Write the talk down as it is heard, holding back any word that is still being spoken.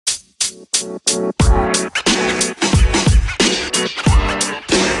What's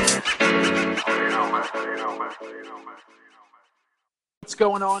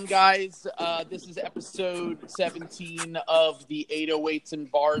going on, guys? This is episode 17 of the 808s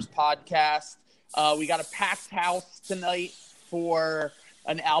and Bars podcast. We got a packed house tonight for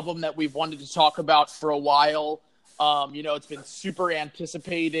an album that we've wanted to talk about for a while. It's been super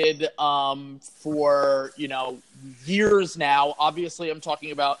anticipated for, years now. Obviously, I'm talking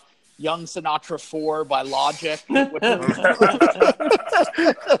about Young Sinatra 4 by Logic.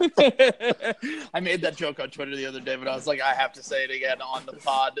 I made that joke on Twitter the other day, but I was like, I have to say it again on the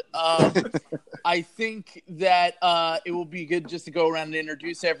pod. I think that it will be good just to go around and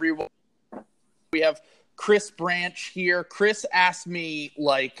introduce everyone. We have Chris Branch here. Chris asked me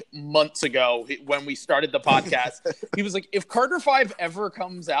like months ago when we started the podcast. He was like, if Carter 5 ever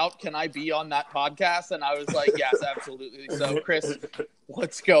comes out, can I be on that podcast? And I was like, yes, absolutely. So Chris,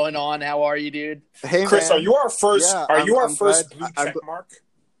 what's going on? How are you, dude? Hey, Chris, man. are you our first first blue check mark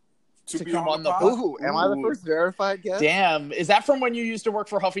to come on the pod? Ooh, am I the first verified guest? Damn. Is that from when you used to work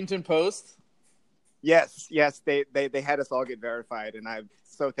for Huffington Post? Yes. They had us all get verified, and I'm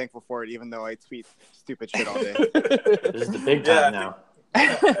so thankful for it, even though I tweet stupid shit all day. This is the big time now.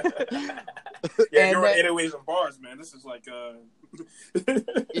 You're at 808s and Bars, man. This is like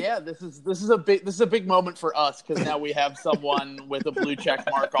yeah, this is a big moment for us because now we have someone with a blue check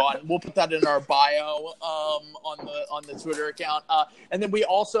mark on. We'll put that in our bio on the Twitter account. And then we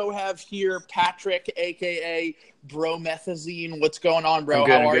also have here Patrick, aka Bromethazine. What's going on, bro?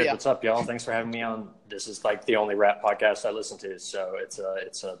 How are you? What's up, y'all? Thanks for having me on. This is like the only rap podcast I listen to, so it's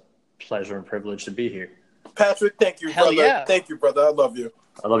a pleasure and privilege to be here. Patrick, thank you, brother. Yeah. Thank you, brother. I love you.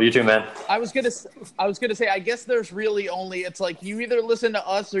 I love you too, man. I was gonna say. I guess there's really only. It's like you either listen to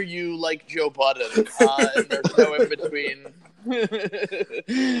us or you like Joe Budden. And there's no in between.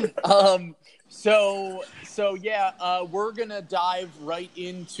 So yeah. We're gonna dive right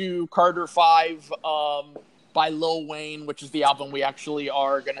into Carter 5 by Lil Wayne, which is the album we actually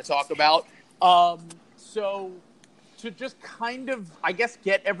are gonna talk about. So to just kind of, I guess,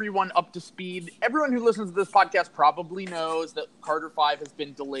 get everyone up to speed, everyone who listens to this podcast probably knows that Carter 5 has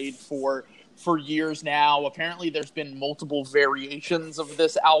been delayed for years now. Apparently, there's been multiple variations of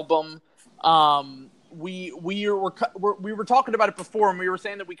this album. We were talking about it before, and we were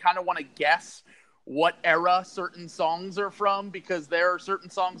saying that we kind of want to guess what era certain songs are from, because there are certain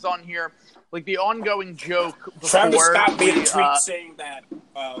songs on here, like the ongoing joke before. Travis Scott made a tweet saying that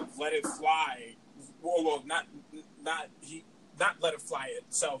 "Let It Fly." Well, not Let It Fly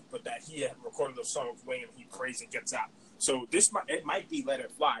itself, but that he had recorded the song with Wayne and He Crazy Gets Out. So it might be Let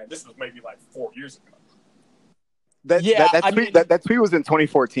It Fly. This was maybe like 4 years ago. That tweet was in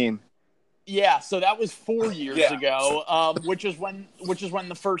 2014. Yeah, so that was 4 years ago, which is when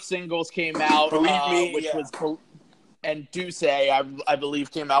the first singles came out, was and Duce, I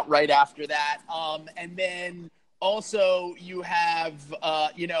believe, came out right after that, and then. Also, you have,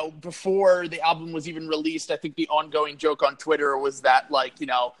 before the album was even released, I think the ongoing joke on Twitter was that, like,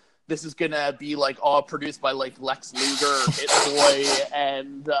 this is going to be, like, all produced by, like, Lex Luger or Hit Boy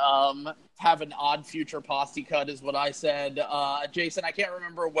and have an Odd Future posse cut is what I said. Jason, I can't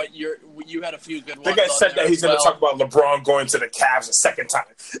remember what you had a few good ones. I think I said that he's going to talk about LeBron going to the Cavs a second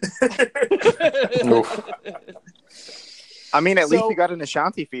time. I mean, at least you got an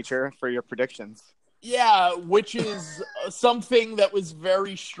Ashanti feature for your predictions. Yeah, which is something that was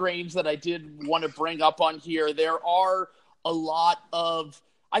very strange that I did want to bring up on here. There are a lot of...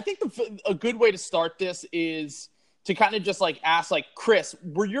 I think a good way to start this is to kind of just like ask, like, Chris,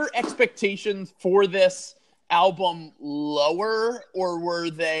 were your expectations for this album lower, or were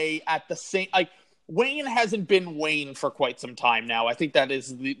they at the same... Like, Wayne hasn't been Wayne for quite some time now. I think that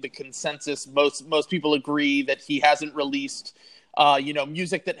is the consensus. Most people agree that he hasn't released...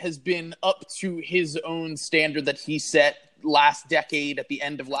 music that has been up to his own standard that he set last decade, at the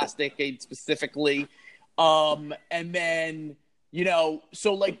end of last decade specifically. And then,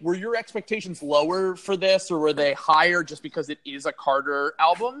 so like, were your expectations lower for this, or were they higher just because it is a Carter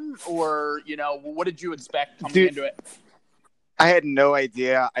album? Or, what did you expect coming into it? I had no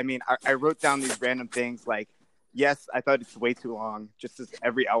idea. I mean, I wrote down these random things like, yes, I thought it's way too long, just as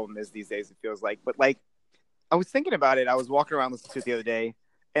every album is these days, it feels like. But like, I was thinking about it. I was walking around listening to it the other day,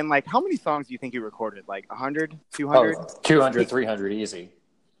 and like, how many songs do you think he recorded? Like 100, 200? 200, 300, easy.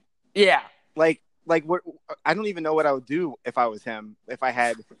 Yeah. Like what? I don't even know what I would do if I was him. If I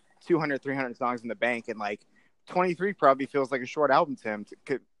had 200, 300 songs in the bank, and like 23 probably feels like a short album to him,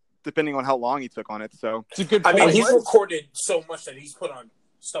 depending on how long he took on it. So it's a good point. I mean, he's recorded so much that he's put on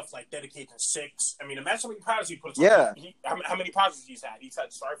stuff like Dedication 6. I mean, imagine how many projects he puts. Yeah. How many projects he's had? He's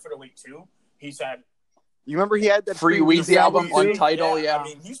had Sorry for the Wait 2. He's had. You remember he had that Free Weezy album on Tidal, yeah. I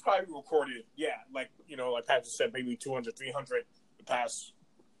mean, he's probably recorded, like Patrick said, maybe 200, 300 the past,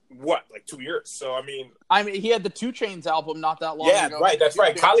 2 years. So, I mean, he had the 2 Chainz album not that long ago. Yeah, right, that's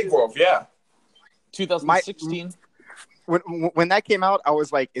right. Collegrove, yeah. 2016. When that came out, I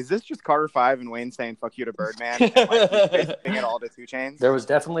was like, is this just Carter 5 and Wayne saying fuck you to Birdman? And basically it all to 2 Chainz? There was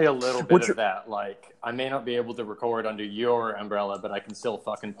definitely a little bit of that. Like, I may not be able to record under your umbrella, but I can still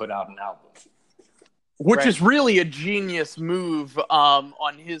fucking put out an album. Which is really a genius move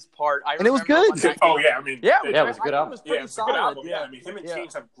on his part. And it was good. It was a good album. It was a good album. Yeah, I mean, him and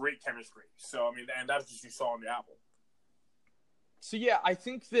Chainz have great chemistry. So, I mean, and that's what you saw on the album. So, yeah, I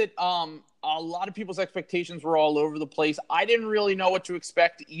think that a lot of people's expectations were all over the place. I didn't really know what to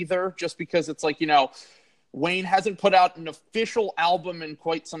expect either, just because it's like, Wayne hasn't put out an official album in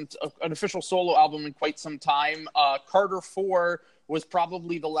an official solo album in quite some time. Carter 4 was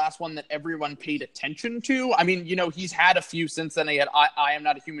probably the last one that everyone paid attention to. I mean, he's had a few since then. He had I Am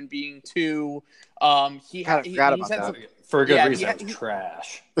Not a Human Being 2. He's had some, for a good reason.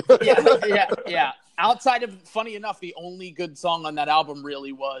 Trash. Yeah. Outside of, funny enough, the only good song on that album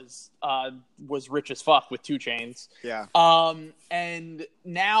really was Rich as Fuck with 2 Chainz. Yeah. And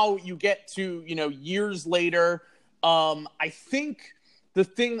now you get to, years later, I think the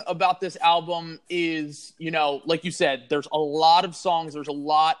thing about this album is, like you said, there's a lot of songs.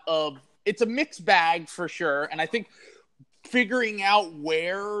 It's a mixed bag for sure. And I think figuring out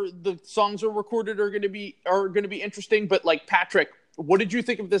where the songs are recorded are going to be interesting. But like, Patrick, what did you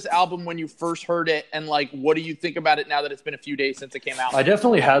think of this album when you first heard it? And like, what do you think about it now that it's been a few days since it came out? I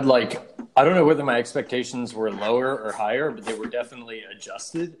definitely had I don't know whether my expectations were lower or higher, but they were definitely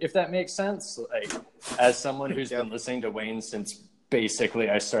adjusted, if that makes sense. Like, as someone who's been listening to Wayne since basically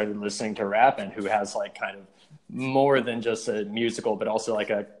I started listening to rap, and who has kind of more than just a musical, but also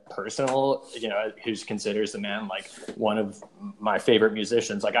a personal, who considers the man one of my favorite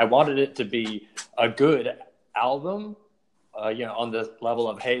musicians. I wanted it to be a good album, on the level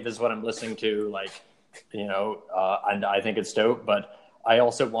of, hey, this is what I'm listening to, and I think it's dope. But I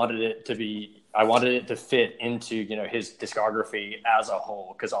also wanted it to fit into, his discography as a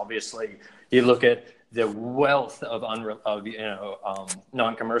whole. Cause obviously you look at the wealth of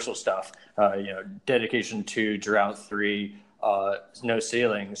non-commercial stuff, Dedication 2, Drought 3, No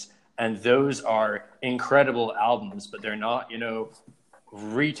Ceilings. And those are incredible albums, but they're not,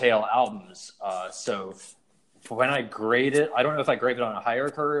 retail albums. So when I grade it, I don't know if I grade it on a higher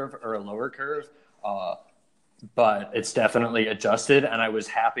curve or a lower curve, but it's definitely adjusted, and I was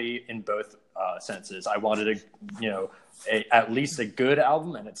happy in both senses. I wanted at least a good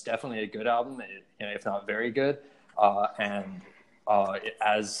album, and it's definitely a good album, if not very good.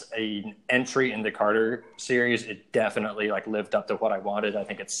 As an entry in the Carter series, it definitely lived up to what I wanted. I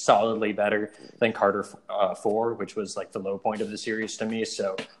think it's solidly better than Carter 4, which was the low point of the series to me.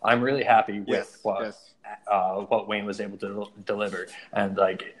 So I'm really happy with what Wayne was able to deliver. And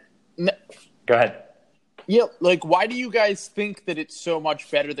go ahead. Yeah, why do you guys think that it's so much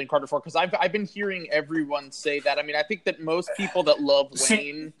better than Carter 4? Because I've been hearing everyone say that. I mean, I think that most people that love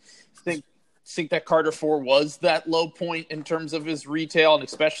Wayne think that Carter 4 was that low point in terms of his retail, and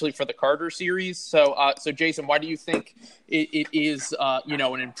especially for the Carter series. So, Jason, why do you think it is,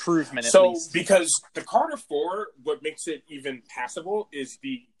 an improvement? At least? Because the Carter 4, what makes it even passable is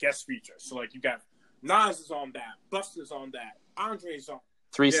the guest features. So, you got Nas is on that, Busta's on that, Andre's on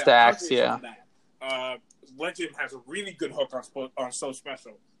 3 Stacks, Andre's on that. Legend has a really good hook on So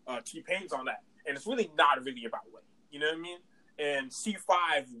Special. T-Pain's on that, and it's really not really about Wayne. You know what I mean? And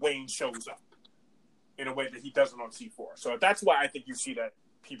C5, Wayne shows up in a way that he doesn't on C4. So that's why I think you see that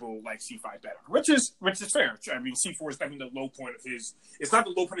people like C5 better, which is fair. I mean, C4 is definitely the low point of his. It's not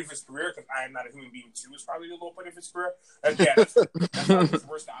the low point of his career, because I Am Not a Human Being 2 is probably the low point of his career. And yeah, that's not his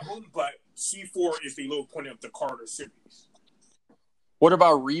worst album, but C4 is the low point of the Carter series. What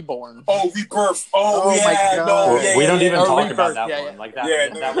about Reborn? Oh, Rebirth. Oh yeah, my God. No, yeah, we don't even talk Rebirth, about that yeah, one.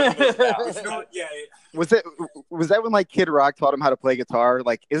 Was that when Kid Rock taught him how to play guitar?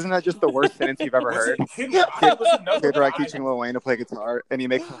 Isn't that just the worst sentence you've ever heard? Kid Rock teaching Lil Wayne to play guitar, and he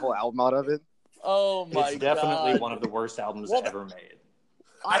makes a whole album out of it. Oh my God! It's definitely one of the worst albums ever made.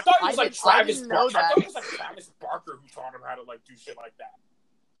 I thought it was Travis Barker. I thought it was Travis Barker who taught him how to do shit like that.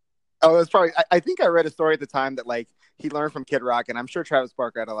 Oh, that's probably. I think I read a story at the time that he learned from Kid Rock, and I'm sure Travis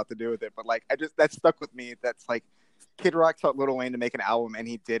Barker had a lot to do with it. But that stuck with me. That's Kid Rock taught Lil Wayne to make an album, and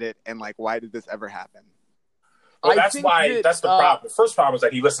he did it. And why did this ever happen? Well, that's the problem. The first problem is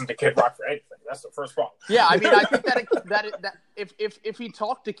that he listened to Kid Rock for anything. That's the first problem. Yeah, I mean, I think that if he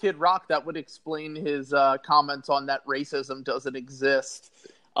talked to Kid Rock, that would explain his comments on that racism doesn't exist.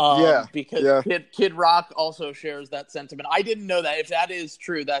 Because Kid Rock also shares that sentiment. I didn't know that. If that is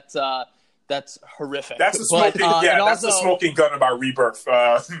true, that's horrific. That's a smoking. That's a smoking gun about Rebirth.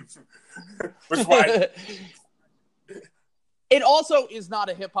 Which why. It also is not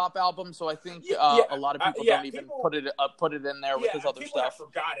a hip hop album, so I think a lot of people don't even put it in there with his other stuff. I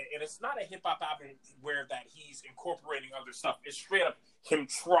forgot it, and it's not a hip hop album where that he's incorporating other stuff. It's straight up him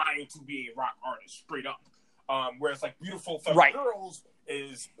trying to be a rock artist, straight up. Whereas like Beautiful Thug Girls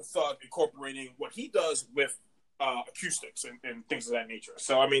is Thug incorporating what he does with acoustics and things of that nature.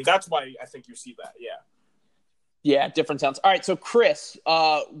 So I mean that's why I think you see that. Yeah, different sounds. All right, so Chris,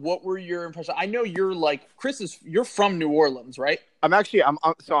 what were your impressions? I know you're you're from New Orleans, right? I'm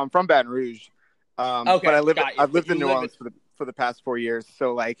from Baton Rouge. Okay, but I've lived in New Orleans for the past 4 years.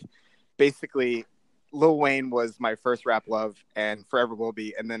 So like, basically, Lil Wayne was my first rap love, and forever will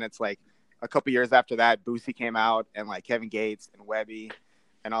be. And then it's like a couple years after that, Boosie came out, and like Kevin Gates and Webby,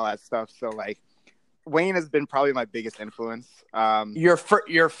 and all that stuff. So like, Wayne has been probably my biggest influence. Your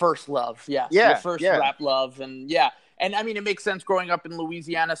first love, your first rap love, and I mean it makes sense growing up in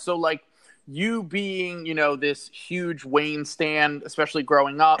Louisiana. So like you being this huge Wayne stan, especially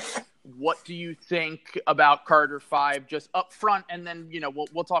growing up, what do you think about Carter 5 just up front, and then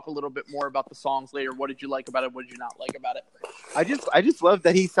we'll talk a little bit more about the songs later. What did you like about it? What did you not like about it? I just love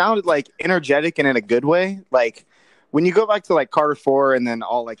that he sounded like energetic and in a good way, like. When you go back to like Carter 4 and then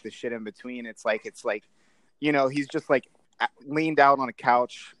all like the shit in between, it's like he's just like leaned out on a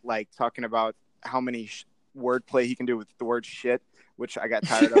couch, like talking about how many wordplay he can do with the word shit, which I got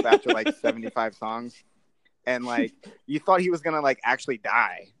tired of after like 75 songs. And like you thought he was gonna like actually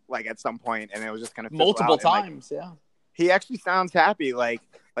die like at some point, and it was just gonna multiple times. And, like, he actually sounds happy. Like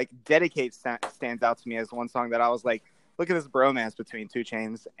Dedicate stands out to me as one song that I was like, look at this bromance between 2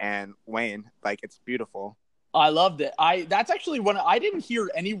 Chainz and Wayne. Like it's beautiful. I loved it. That's actually one I didn't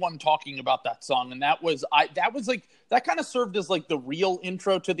hear anyone talking about that song, and that was like that kind of served as like the real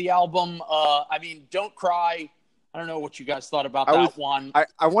intro to the album. I mean, Don't Cry. I don't know what you guys thought about that one.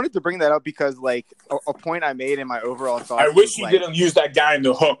 I wanted to bring that up because like a point I made in my overall thoughts. I wish he didn't use that guy in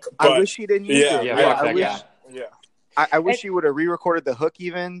the hook. But... I wish he didn't use it. I wish he would have re-recorded the hook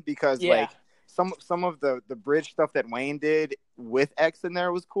even because like some of the bridge stuff that Wayne did with X in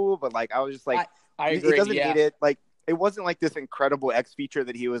there was cool, but like I was just like. I agree. He doesn't need it. Like it wasn't like this incredible X feature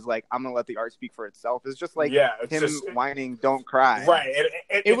that he was like, I'm gonna let the art speak for itself. It's just like him whining, "Don't cry." Right.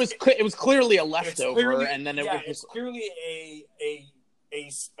 It was clearly a leftover, and then it's clearly a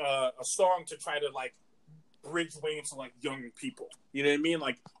song to try to like bridge Wayne to like young people. You know what I mean?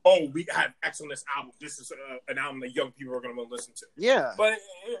 Like, oh, we have X on this album. This is an album that young people are going to listen to. Yeah, but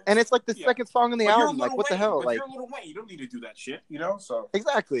it's like the second song on the album. Like, what the hell? But like, you're Lil Wayne. You don't need to do that shit. So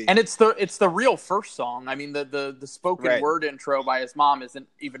exactly. And it's the real first song. I mean, the spoken word intro by his mom isn't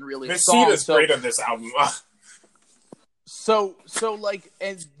even really a song. Is great on this album. So like,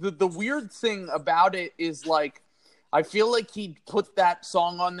 and the weird thing about it is like. I feel like he put that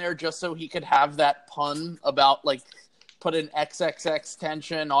song on there just so he could have that pun about like put an XXX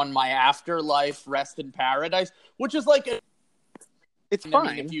tension on my afterlife, rest in paradise, which is like it's fine.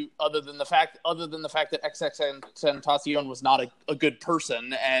 I mean, if you other than the fact that XXXTentacion was not a good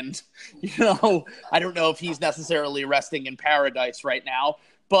person, and I don't know if he's necessarily resting in paradise right now.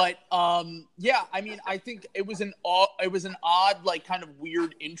 But I mean, I think it was an odd like kind of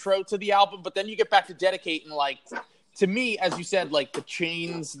weird intro to the album, but then you get back to Dedicate and like. To me, as you said, like the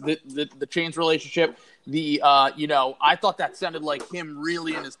Chainz, the Chainz relationship, I thought that sounded like him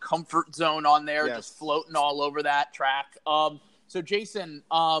really in his comfort zone on there, just floating all over that track. So Jason,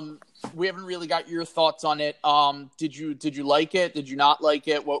 we haven't really got your thoughts on it. Did you like it? Did you not like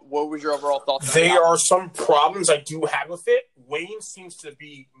it? What was your overall thoughts? There are some problems I do have with it. Wayne seems to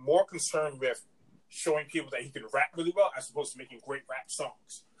be more concerned with showing people that he can rap really well as opposed to making great rap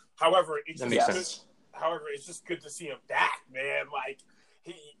songs. However, it's just good to see him back, man. Like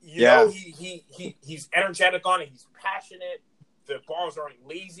he's energetic on it. He's passionate. The bars aren't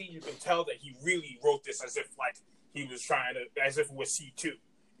lazy. You can tell that he really wrote this as if like he was as if it was C2.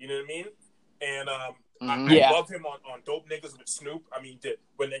 You know what I mean? And I love him on Dope Niggas with Snoop. I mean,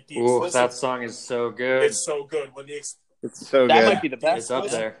 that song is so good. It's so good. That might be the best. It's up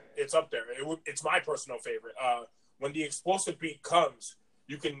there. It's up there. It's my personal favorite. When the explosive beat comes,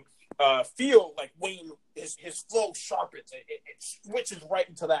 you can feel like Wayne, his flow sharpens. It switches right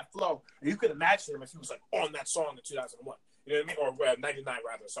into that flow. And you could imagine him if he was like on that song in 2001. You know what I mean? Or 99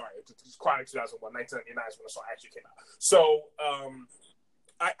 rather. Sorry, it's Chronic 2001. 1999 is when the song actually came out. So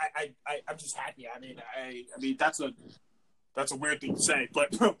I'm just happy. I mean that's a weird thing to say, but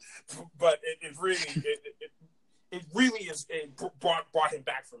it really is brought him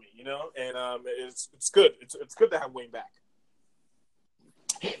back for me, you know, and it's good. It's good to have Wayne back.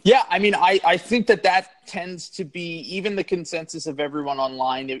 Yeah, I mean, I think that tends to be even the consensus of everyone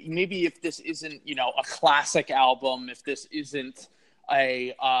online. Maybe if this isn't, you know, a classic album, if this isn't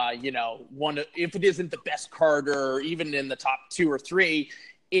a, you know, if it isn't the best Carter, even in the top 2 or 3,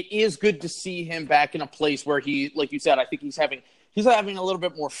 it is good to see him back in a place where he, like you said, I think he's having a little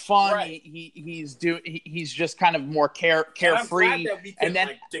bit more fun. Right. He's just kind of more carefree. And I'm glad that we can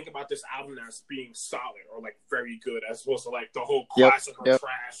think about this album as being solid or like very good, as opposed to like the whole classic or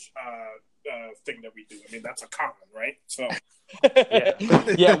trash thing that we do. I mean, that's a common, right? So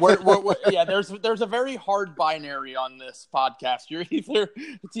yeah. There's a very hard binary on this podcast. It's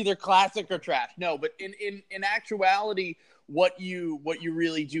either classic or trash. No, but in actuality, what you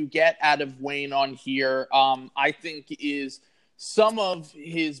really do get out of Wayne on here, I think is some of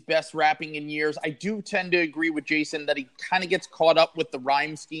his best rapping in years. I do tend to agree with Jason that he kind of gets caught up with the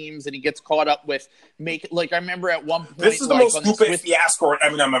rhyme schemes and he gets caught up with I remember at one point. This is the most stupid fiasco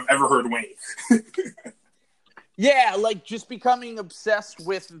Eminem I've ever heard Wayne. Yeah, like just becoming obsessed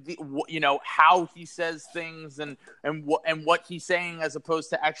with the, you know, how he says things and what he's saying as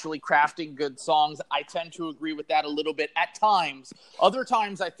opposed to actually crafting good songs. I tend to agree with that a little bit at times. Other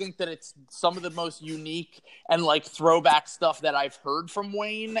times, I think that it's some of the most unique and like throwback stuff that I've heard from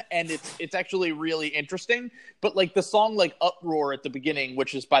Wayne, and it's actually really interesting. But like the song like Uproar at the beginning,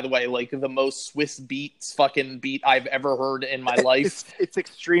 which is, by the way, like the most Swiss beats fucking beat I've ever heard in my life. It's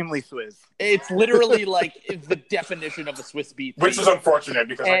extremely Swiss. It's literally like the definition of a Swiss beat. Which is unfortunate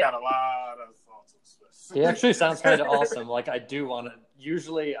because I got a lot of thoughts on Swiss. He actually sounds kind of awesome. Like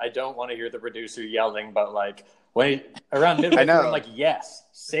usually I don't want to hear the producer yelling, but like around midway through, I'm like, yes,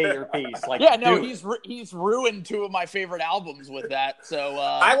 say your piece. Like, yeah, no, he's ruined 2 of my favorite albums with that. So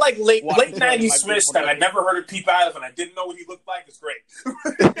I like late 90s Swiss that I never heard a peep out of, and I didn't know what he looked like. It's great.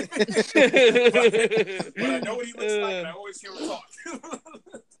 but I know what he looks like, and I always hear him talk.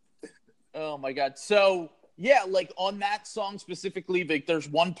 Oh my God. So yeah, like on that song specifically, like there's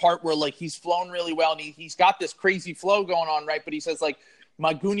one part where like he's flown really well and he's got this crazy flow going on, right? But he says like,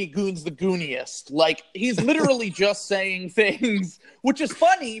 my Goonie Goon's the gooniest. Like he's literally just saying things, which is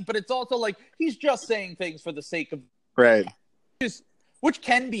funny, but it's also like he's just saying things for the sake of right. Which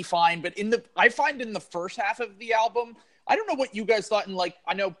can be fine, but I find in the first half of the album, I don't know what you guys thought, and like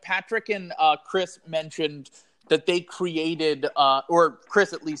I know Patrick and Chris mentioned that they created, or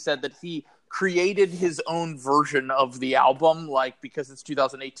Chris at least said that he created his own version of the album, like because it's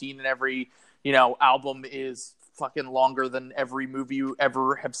 2018 and every, you know, album is fucking longer than every movie you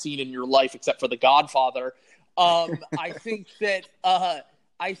ever have seen in your life except for The Godfather. I think that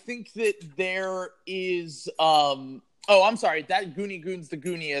there is I'm sorry, that Goonie Goon's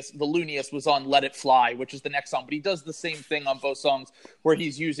the looniest was on Let It Fly, which is the next song, but he does the same thing on both songs where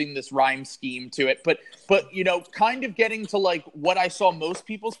he's using this rhyme scheme to it. But you know, kind of getting to like what I saw most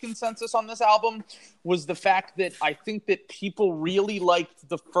people's consensus on this album was the fact that I think that people really liked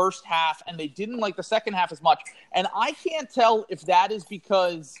the first half and they didn't like the second half as much. And I can't tell if that is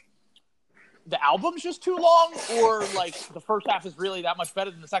because the album's just too long or like the first half is really that much better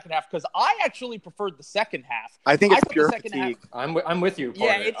than the second half, because I actually preferred the second half. I think it's pure fatigue. I'm with you,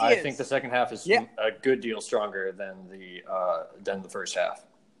 Porter. Yeah, I think the second half is a good deal stronger than the first half.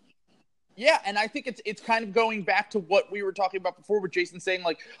 Yeah, and I think it's kind of going back to what we were talking about before with Jason saying,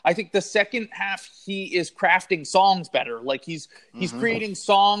 like, I think the second half he is crafting songs better. Like he's creating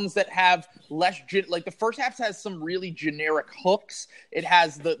songs that have less like the first half has some really generic hooks. It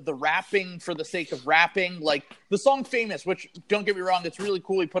has the rapping for the sake of rapping, like the song Famous, which don't get me wrong, it's really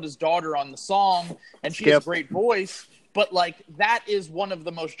cool. He put his daughter on the song and she has a great voice. But, like, that is one of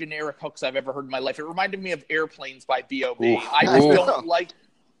the most generic hooks I've ever heard in my life. It reminded me of Airplanes by B.O.B. I just don't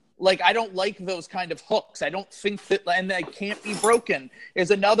I don't like those kind of hooks. I don't think that, and that Can't Be Broken is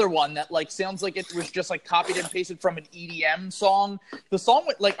another one that like sounds like it was just like copied and pasted from an EDM song. The song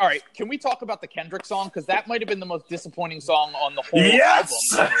with all right, can we talk about the Kendrick song? Because that might have been the most disappointing song on the whole album.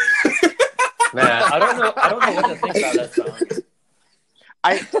 Man, I don't know what to think about that song.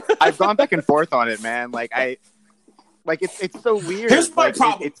 I've gone back and forth on it, man. It's so weird. Here's my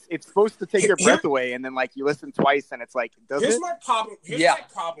problem. It's supposed to take your breath away, and then like you listen twice, and it's like, Here's my problem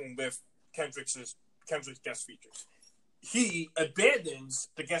with Kendrick's guest features. He abandons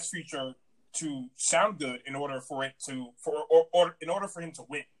the guest feature to sound good in order for him to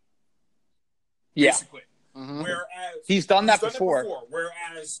win. Yeah. Basically. Mm-hmm. Whereas he's done that before.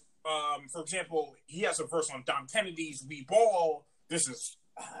 Whereas, for example, he has a verse on Dom Kennedy's "We Ball." This is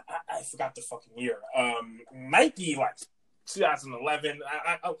I forgot the fucking year. Might be like 2011.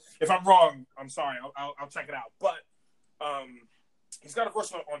 If I'm wrong, I'm sorry. I'll check it out. But he's got a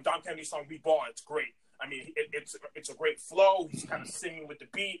verse on Dom Kennedy's song "Beat Ball." It's great. I mean, it's a great flow. He's kind of singing with the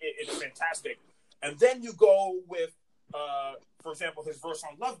beat. It's fantastic. And then you go with, for example, his verse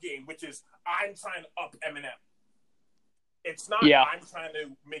on "Love Game," which is "I'm trying to up Eminem." It's not. Yeah. I'm trying to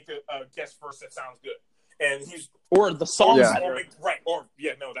make a guest verse that sounds good. And he's or the song better.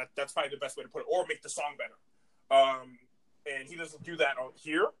 That's probably the best way to put it. Or make the song better. And he doesn't do that on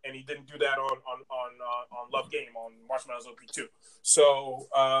here, and he didn't do that on Love Game on Marshmallow's OP2. So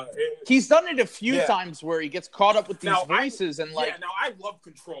he's done it a few times where he gets caught up with these voices now I love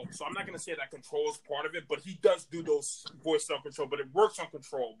Control, so I'm not going to say that Control is part of it, but he does do those voices on Control. But it works on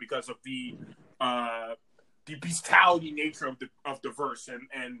Control because of the bestiality nature of the verse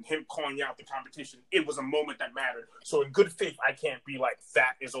and him calling out the competition. It was a moment that mattered. So in good faith, I can't be like,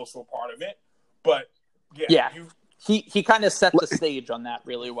 that is also a part of it. But he kind of set the stage on that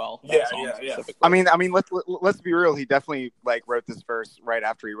really well. Yeah. I mean, let's be real. He definitely like wrote this verse right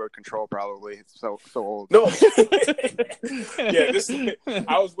after he wrote Control. Probably it's so old. No,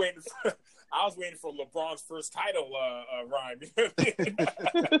 I was waiting for LeBron's first title rhyme.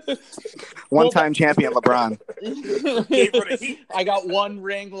 One-time champion LeBron. I got one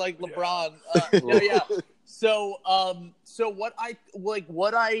ring like LeBron. So what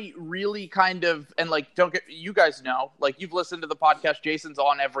I really kind of, and like, don't get, you guys know, like, you've listened to the podcast, Jason's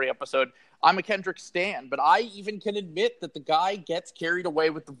on every episode. I'm a Kendrick stan, but I even can admit that the guy gets carried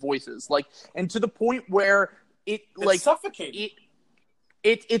away with the voices, like, and to the point where it's suffocating.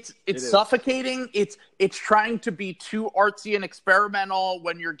 It's suffocating. It's trying to be too artsy and experimental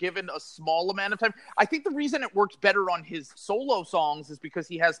when you're given a small amount of time. I think the reason it works better on his solo songs is because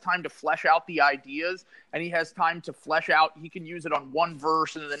he has time to flesh out the ideas, and he has time to flesh out. He can use it on one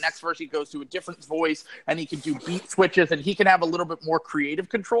verse, and then the next verse he goes to a different voice, and he can do beat switches, and he can have a little bit more creative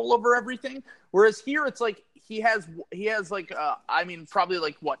control over everything. Whereas here, it's like he has like probably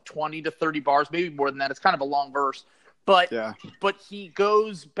like 20 to 30 bars, maybe more than that. It's kind of a long verse. But he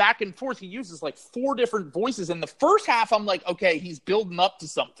goes back and forth. He uses like 4 different voices. In the first half, I'm like, okay, he's building up to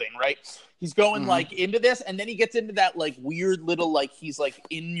something, right? He's going like into this, and then he gets into that like weird little like he's like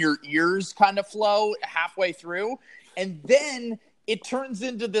in your ears kind of flow halfway through, and then it turns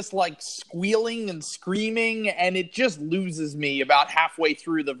into this like squealing and screaming, and it just loses me about halfway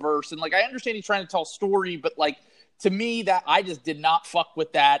through the verse. And like I understand he's trying to tell a story, but like, to me, that I just did not fuck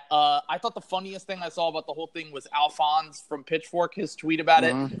with that. I thought the funniest thing I saw about the whole thing was Alphonse from Pitchfork, his tweet about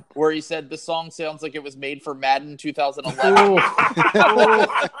it, where he said, "This song sounds like it was made for Madden 2011.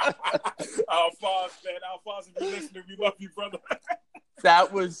 Alphonse, if you're listening, we love you, brother.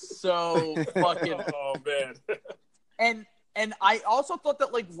 That was so fucking... Oh, man. And I also thought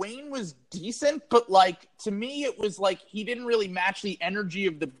that, like, Wayne was decent, but, like, to me, it was like he didn't really match the energy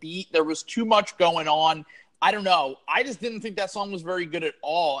of the beat. There was too much going on. I don't know. I just didn't think that song was very good at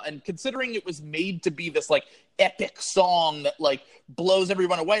all. And considering it was made to be this like epic song that like blows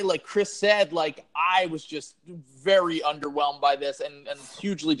everyone away, like Chris said, like I was just very underwhelmed by this and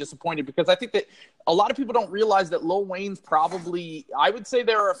hugely disappointed, because I think that a lot of people don't realize that Lil Wayne's probably, I would say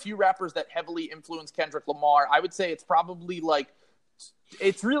there are a few rappers that heavily influence Kendrick Lamar. I would say it's probably like,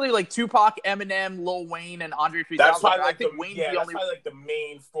 it's really like Tupac, Eminem, Lil Wayne, and Andre 3000. That's probably like Wayne's the only... probably like the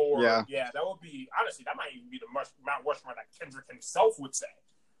main 4. Yeah, that would be, honestly, that might even be the Mount Rushmore that Kendrick himself would say.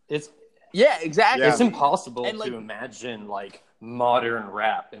 Exactly. It's impossible to imagine like modern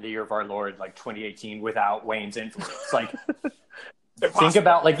rap in the year of our Lord, like 2018, without Wayne's influence. Like, think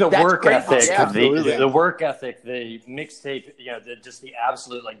about like the work ethic, the work ethic, the mixtape, just the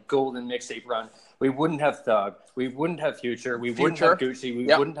absolute like golden mixtape run. We wouldn't have Thug, we wouldn't have Future, we wouldn't have Gucci, we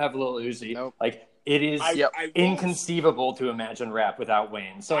wouldn't have Lil Uzi. Nope. Like, it is inconceivable to imagine rap without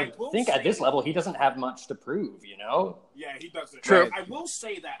Wayne. So I think at this level, he doesn't have much to prove, Yeah, he doesn't. True. I will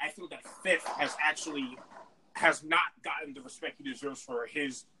say that I think that Fifth has not gotten the respect he deserves for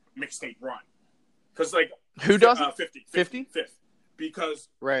his mixtape run. Because like, who doesn't? 50? Fifth. Because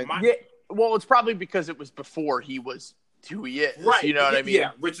well, it's probably because it was before he was who he is. Right. You know what I mean?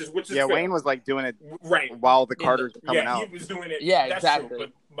 Yeah, which is yeah. fair. Wayne was like doing it while the Carters were coming out. He was doing it. Yeah, that's exactly. True,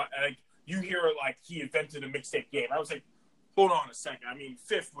 but like you hear like he invented a mixtape game. I was like, hold on a second. I mean,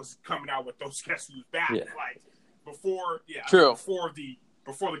 Fifth was coming out with those Guess Who's Back like before. Yeah, true. Before the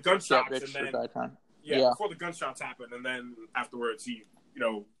gunshots and then before the gunshots happened, and then afterwards he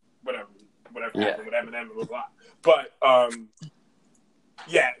whatever happened with Eminem and blah blah. But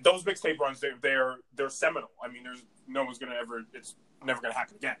those mixtape runs they're seminal. I mean, there's no one's gonna ever. It's never going to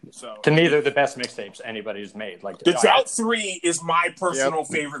happen again. So to me, they're the best mixtapes anybody's made. Like the Drought 3 is my personal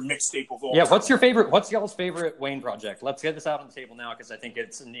favorite mixtape of all. Yeah, what's your favorite? What's y'all's favorite Wayne project? Let's get this out on the table now because I think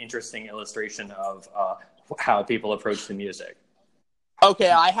it's an interesting illustration of how people approach the music.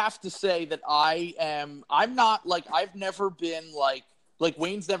 Okay, I have to say that I'm not like I've never been like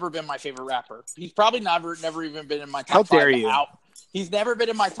Wayne's never been my favorite rapper. He's probably never even been in my top 5 out. He's never been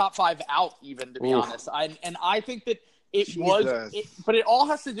in my top 5 out, even, to be honest. I think that but it all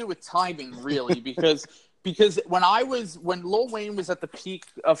has to do with timing, really, because when Lil Wayne was at the peak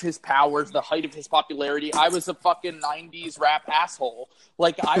of his powers, the height of his popularity, I was a fucking 90s rap asshole.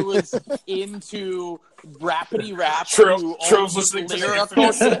 Like, I was into rappity rap. Trill's listening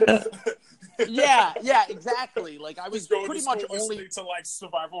to Yeah, exactly. Like, I was pretty much only to like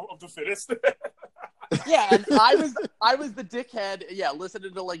Survival of the Fittest. Yeah, and I was the dickhead,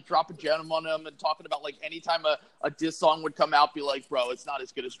 listening to like Drop a Gem on him and talking about like anytime a diss song would come out, be like, bro, it's not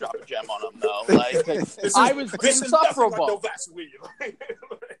as good as Drop a Gem on him though. Like I was insufferable.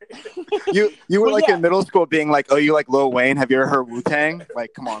 You were in middle school being like, oh, you like Lil Wayne? Have you ever heard Wu-Tang?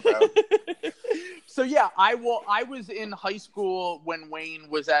 Like, come on, bro. So yeah, I was in high school when Wayne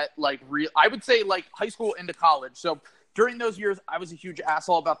was at I would say like high school into college. So during those years, I was a huge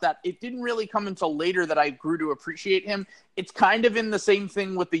asshole about that. It didn't really come until later that I grew to appreciate him. It's kind of in the same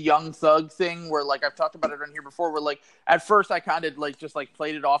thing with the Young Thug thing where, like, I've talked about it on here before, where, like, at first I kind of, like, just, like,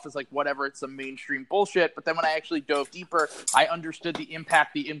 played it off as, like, whatever, it's some mainstream bullshit. But then when I actually dove deeper, I understood the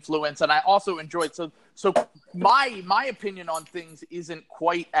impact, the influence, and I also enjoyed. So my opinion on things isn't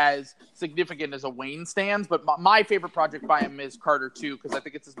quite as significant as a Wayne stands, but my favorite project by him is Carter 2, because I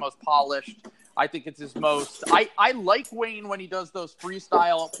think it's his most polished. I think it's his most. I like Wayne when he does those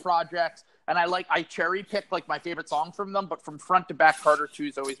freestyle projects, and I cherry pick like my favorite songs from them. But from front to back, Carter 2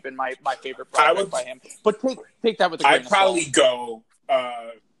 has always been my favorite project by him. But take that with a grain of salt.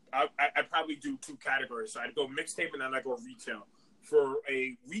 I probably do 2 categories. So I'd go mixtape and then I go retail. For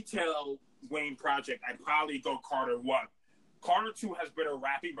a retail Wayne project, I'd probably go Carter 1. Carter 2 has better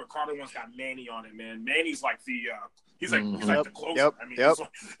rapping, but Carter 1's got Manny on it, man. Manny's like the he's like the closer. Yep. I mean, he's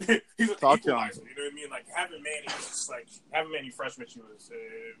an equalizer. You know what I mean? Like having Manny is just like having Manny fresh with you is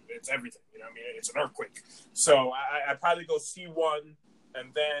it's everything. You know what I mean? It's an earthquake. So I probably go C1,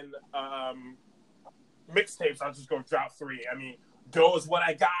 and then mixtapes. I'll just go Drought 3. I mean, Doe is what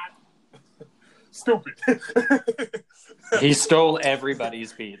I got. Stupid. He stole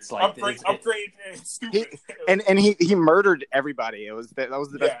everybody's beats. Like upgrade stupid. He murdered everybody. That was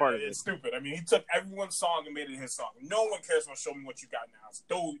the best part of it. It's stupid. I mean, he took everyone's song and made it his song. No one cares about Show Me What You Got Now.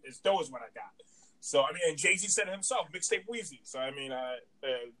 Doe is what I got. So I mean, and Jay-Z said it himself, mixtape Weezy. So I mean,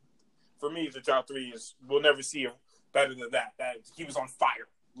 for me, the Drought 3 is we'll never see him better than that. That he was on fire,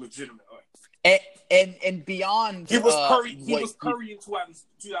 legitimately. And beyond, he was Curry. He was Curry in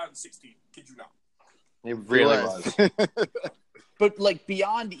 2016. Kid you not? It really was. But like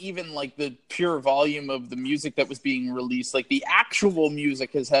beyond even like the pure volume of the music that was being released, like the actual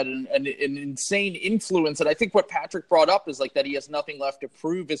music has had an insane influence. And I think what Patrick brought up is like that he has nothing left to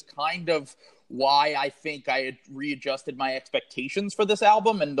prove is kind of why I think I had readjusted my expectations for this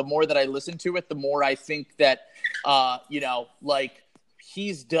album. And the more that I listen to it, the more I think that,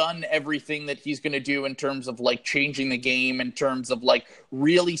 he's done everything that he's going to do in terms of like changing the game, in terms of like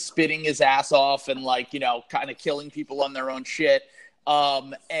really spitting his ass off and like, kind of killing people on their own shit.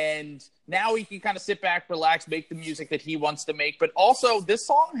 And now he can kind of sit back, relax, make the music that he wants to make. But also this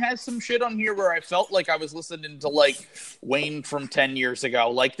song has some shit on here where I felt like I was listening to like Wayne from 10 years ago.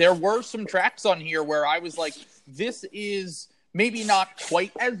 Like there were some tracks on here where I was like, this is maybe not quite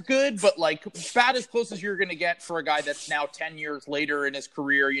as good, but like about as close as you're going to get for a guy that's now 10 years later in his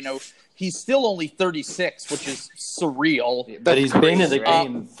career. He's still only 36, which is surreal. But he's been in the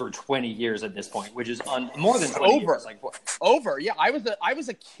game for 20 years at this point, which is more than 20 years. Like what? Over. Yeah, I was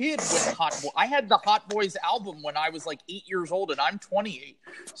a kid when I had the Hot Boys album when I was like 8 years old, and I'm 28.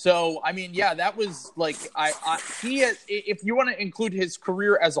 So I mean, yeah, that was like if you want to include his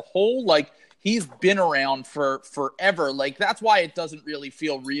career as a whole, like. He's been around for forever. Like, that's why it doesn't really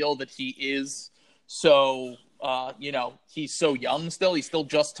feel real that he is so, he's so young still. He still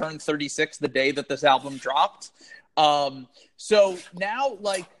just turned 36 the day that this album dropped. So now,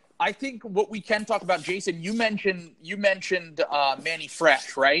 like, I think what we can talk about, Jason, you mentioned Manny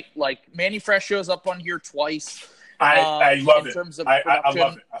Fresh, right? Like, Manny Fresh shows up on here twice. I love it. In terms of I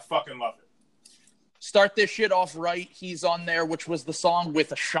love it. I fucking love it. Start This Shit Off Right, he's on there, which was the song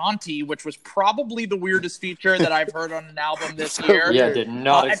with Ashanti, which was probably the weirdest feature that I've heard on an album this year. Yeah, did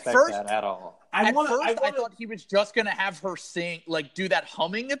not expect first, that at all. I thought he was just going to have her sing, like, do that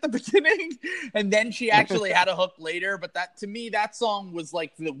humming at the beginning, and then she actually had a hook later. But that, to me, that song was,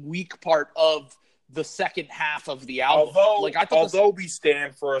 like, the weak part of the second half of the album. Although we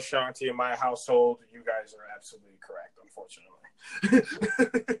stand for Ashanti in my household, you guys are absolutely correct,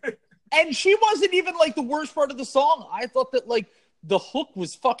 unfortunately. And she wasn't even, like, the worst part of the song. I thought that, like, the hook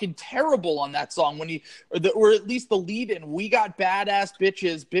was fucking terrible on that song or at least the lead-in. We got badass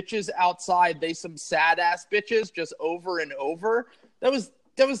bitches outside. They some sad-ass bitches just over and over. That was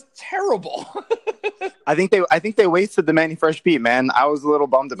terrible. I think they wasted the Manny Fresh beat, man. I was a little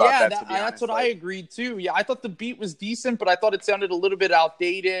bummed about that. To be honest. That's what I agreed too. Yeah, I thought the beat was decent, but I thought it sounded a little bit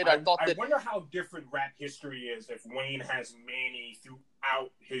outdated. I wonder how different rap history is if Wayne has Manny throughout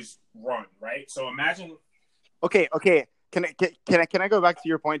his run, right? So imagine. Okay. Can I go back to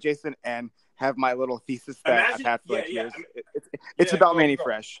your point, Jason, and have my little thesis that I've had for years? It's about Manny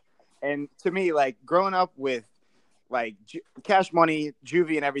Fresh, and to me, like growing up with like Cash Money,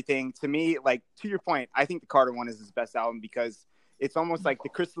 Juvie, and everything. To me, like to your point, I think the Carter one is his best album because it's almost like the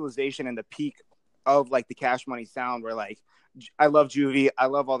crystallization and the peak of like the Cash Money sound. Where like I love Juvie, I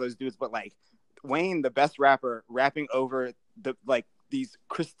love all those dudes, but like Wayne, the best rapper, rapping over the like these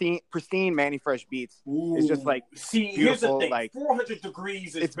pristine Manny Fresh beats is just like beautiful. Here's the thing. Like 400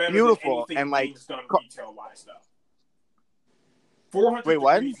 Degrees is better beautiful than anything and like Wayne's done retail wise though. 400 Wait,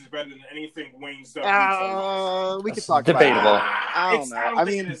 what? Degrees is better than anything Wayne's done retail wise. We can talk debatable. About I don't know. I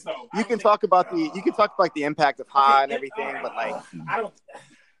mean, you can talk about the impact of Ha and everything, but like I don't.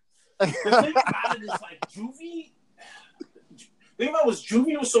 The thing about it is like Juvie. The thing about it was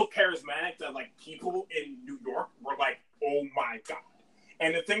Juvie was so charismatic that like people in New York were like, "Oh my god!"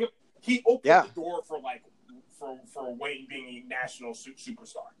 And the thing, he opened the door for like for Wayne being a national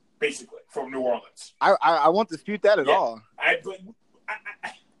superstar, basically from New Orleans. I won't dispute that at all. I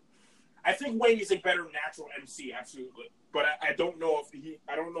think Wayne is a better natural MC, absolutely. But I don't know if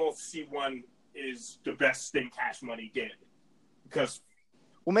C1 is the best thing Cash Money did because.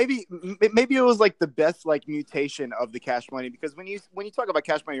 Well, maybe it was like the best like mutation of the Cash Money because when you talk about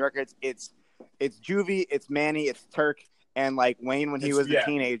Cash Money records, it's Juvie, it's Manny, it's Turk, and like Wayne when he was a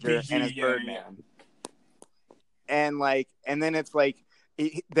teenager BG, and his Birdman, and then it's like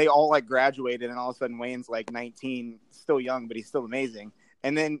they all like graduated and all of a sudden Wayne's like 19, still young but he's still amazing,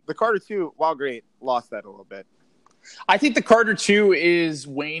 and then the Carter 2, while great, lost that a little bit. I think the Carter 2 is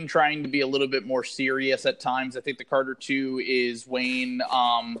Wayne trying to be a little bit more serious at times. I think the Carter 2 is Wayne.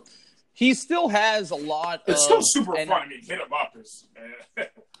 He still has a lot. It's still super fun. I mean, Hit 'Em Up is.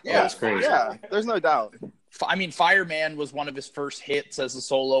 Yeah, it's crazy. Yeah, there's no doubt. I mean, Fireman was one of his first hits as a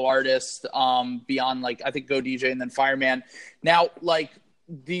solo artist. Beyond like I think Go DJ and then Fireman. Now, like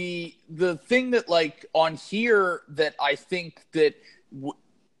the thing that like on here that I think that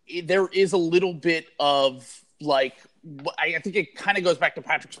there is a little bit of. Like, I think it kind of goes back to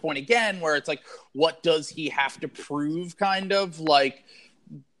Patrick's point again, where it's like, what does he have to prove? Kind of like,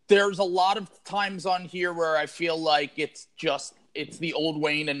 there's a lot of times on here where I feel like it's the old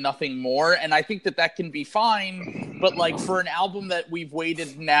Wayne and nothing more. And I think that can be fine. But like for an album that we've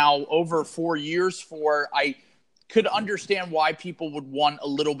waited now over 4 years for, I could understand why people would want a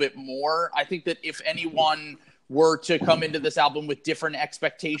little bit more. I think that if anyone were to come into this album with different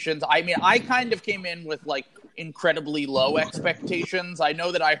expectations, I mean, I kind of came in with like incredibly low expectations. I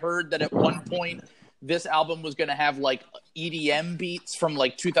know that I heard that at one point this album was going to have like EDM beats from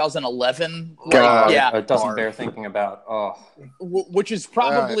like 2011. It doesn't bear thinking about. Which is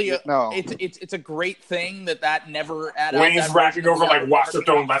probably it's a great thing that never added. Wayne's rapping over like Watch the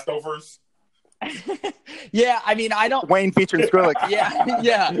Throne leftovers. Yeah, I mean, I don't. Wayne featuring Skrillex.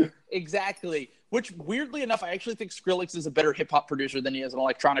 Yeah, exactly. Which, weirdly enough, I actually think Skrillex is a better hip-hop producer than he is an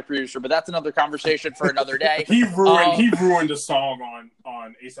electronic producer, but that's another conversation for another day. He ruined a song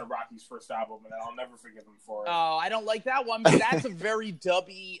on A$AP Rocky's first album, and I'll never forgive him for it. Oh, I don't like that one, but that's a very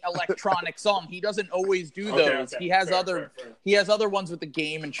dubby electronic song. He doesn't always do those. Okay. He has He has other ones with the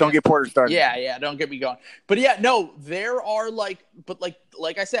Game and shit. Don't get Porter started. Yeah, don't get me going. But yeah, no, there are like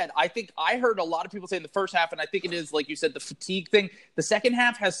I said, I think I heard a lot of people say in the first half, and I think it is, like you said, the fatigue thing. The second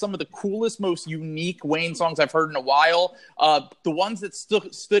half has some of the coolest, most unique Wayne songs I've heard in a while. The ones that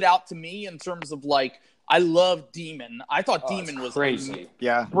stood out to me in terms of like, I love Demon. I thought Demon was crazy.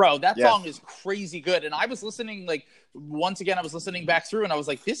 Yeah. Bro, that song is crazy good. And I was listening, like, once again, I was listening back through and I was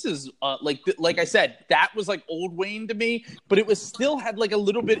like, this is, like I said, that was like old Wayne to me, but it was still had like a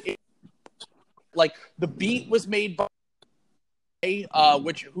little bit, like the beat was made by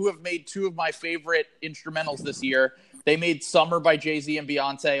who have made two of my favorite instrumentals this year. They made Summer by Jay-Z and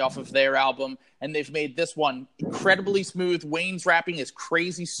Beyonce off of their album, and they've made this one incredibly smooth. Wayne's rapping is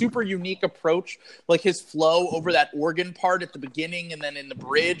crazy, super unique approach, like his flow over that organ part at the beginning and then in the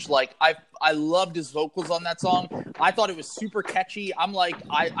bridge. Like I loved his vocals on that song. I thought it was super catchy. I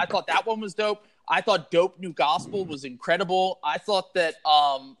thought that one was dope. I thought Dope New Gospel was incredible. I thought that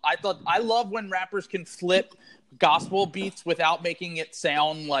I love when rappers can flip gospel beats without making it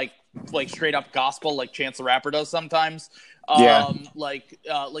sound like straight up gospel, like Chance the Rapper does sometimes. Like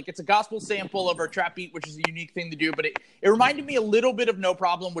it's a gospel sample of our trap beat, which is a unique thing to do. But it reminded me a little bit of No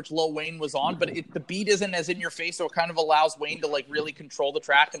Problem, which Lil Wayne was on. But the beat isn't as in your face, so it kind of allows Wayne to like really control the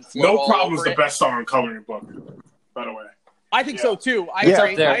track and flow. No Problem is the best song on Coloring Book, by the way. I think so too. I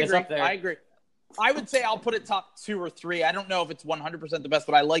agree. I would say I'll put it top 2 or 3. I don't know if it's 100% the best,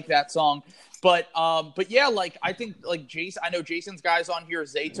 but I like that song. But yeah, like I think like Jason, I know Jason's guys on here,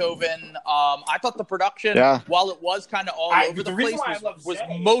 Zaytoven. I thought the production, while it was kind of all over the place, was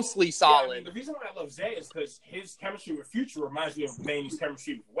mostly solid. Yeah, I mean, the reason why I love Zay is because his chemistry with Future reminds me of Wayne's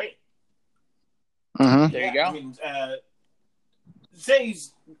chemistry with Wayne. Mm-hmm. There you go. I mean,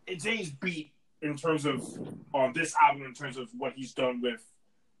 Zay's beat in terms of on this album, in terms of what he's done with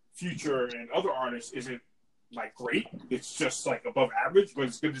Future and other artists, isn't like great. It's just like above average, but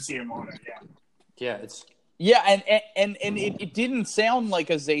it's good to see him on it. And it didn't sound like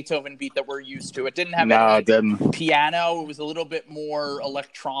a Zaytoven beat that we're used to. It didn't have any piano. It was a little bit more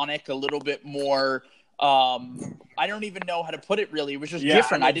electronic, a little bit more. I don't even know how to put it. Really, it was just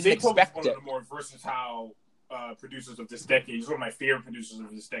different. I didn't expect it. One of the more versatile producers of this decade. He's one of my favorite producers of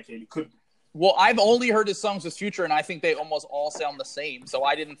this decade. Well, I've only heard his songs with Future, and I think they almost all sound the same. So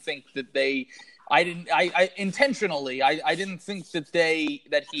I didn't think that I intentionally, I didn't think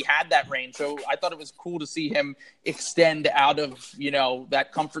that he had that range. So I thought it was cool to see him extend out of,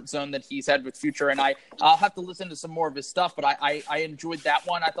 that comfort zone that he's had with Future. And I'll have to listen to some more of his stuff, but I enjoyed that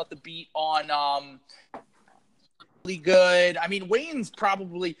one. I thought the beat on, really good. I mean,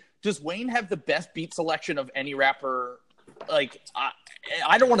 does Wayne have the best beat selection of any rapper? Like,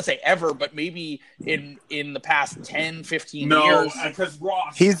 I don't want to say ever, but maybe in the past 10, 15 years. No, because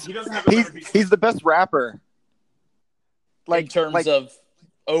Ross, he's the best rapper. Like, in terms of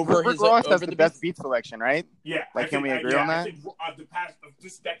over Rick his Ross over has the best beat selection, right? Yeah. Can we agree on that? I think the past of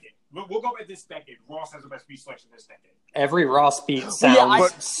this decade. We'll go by this decade. Ross has the best beat selection this decade. Every Ross beat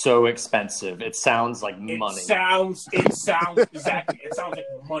sounds so expensive. It sounds like money. It sounds exactly. It sounds like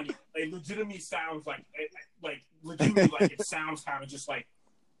money. It legitimately sounds like it sounds kind of just like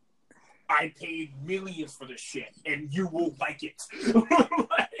I paid millions for this shit and you will like it.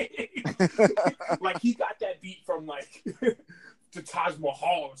 like he got that beat from like the Taj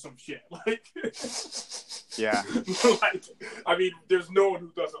Mahal or some shit. Like, yeah. Like, I mean, there's no one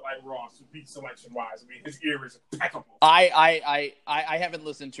who doesn't like Ross beat selection wise. I mean, his ear is impeccable. I haven't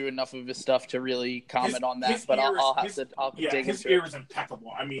listened to enough of his stuff to really comment on that, but I'll dig into it. His ear is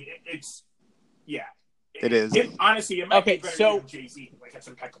impeccable. I mean, it's it is. Honestly, it might be better than Jay-Z. Like, it's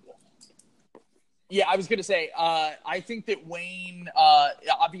impeccable. Yeah, I was going to say, I think that Wayne,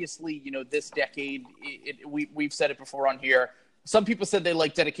 obviously, this decade, we've said it before on here. Some people said they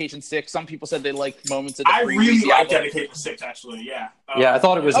like Dedication 6. Some people said they like moments of the I really like Dedication 6, actually, yeah. I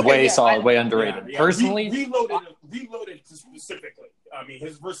thought it was solid, way underrated. Yeah. Personally... Reloaded specifically. I mean,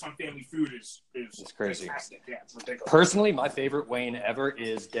 his verse on Family Feud is crazy. Fantastic. Yeah, it's ridiculous. Personally, my favorite Wayne ever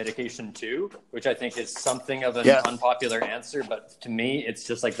is Dedication 2, which I think is something of an unpopular answer, but to me, it's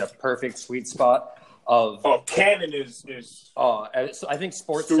just like the perfect sweet spot of... Oh, Canon is... So I think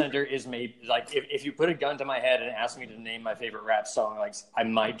Sports Center is maybe... Like, if you put a gun to my head and ask me to name my favorite rap song, like, I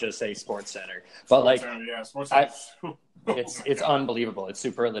might just say Sports Center. But, Sports Center. It's unbelievable. It's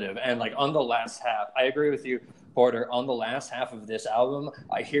superlative. And, like, on the last half, I agree with you, Porter. On the last half of this album,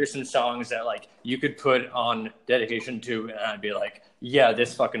 I hear some songs that, like, you could put on Dedication 2, and I'd be like, yeah,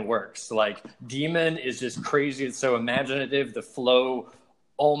 this fucking works. Like, Demon is just crazy. It's so imaginative. The flow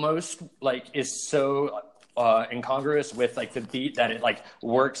almost, like, is so incongruous with, like, the beat that it, like,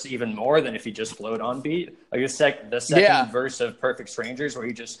 works even more than if he just flowed on beat. Like, the second verse of Perfect Strangers, where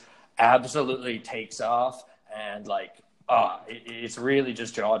he just absolutely takes off and, like, it's really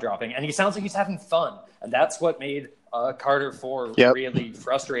just jaw-dropping. And he sounds like he's having fun. And that's what made Carter 4 really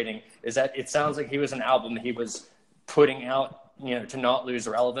frustrating, is that it sounds like he was an album he was putting out, to not lose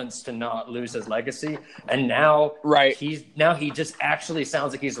relevance, to not lose his legacy. And now he just actually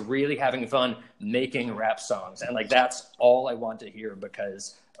sounds like he's really having fun making rap songs. And, like, that's all I want to hear,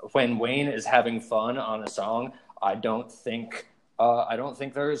 because when Wayne is having fun on a song, I don't think I don't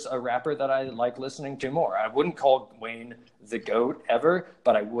think there's a rapper that I like listening to more. I wouldn't call Wayne the GOAT ever,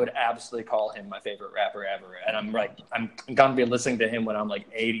 but I would absolutely call him my favorite rapper ever. And I'm going to be listening to him when I'm like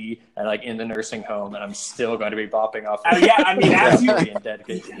 80 and like in the nursing home, and I'm still going to be bopping off. Yeah, I mean, as you,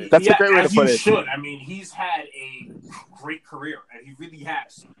 that's a great way to put it. Should. I mean, he's had a great career, and he really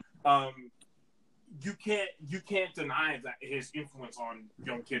has. You can't deny that his influence on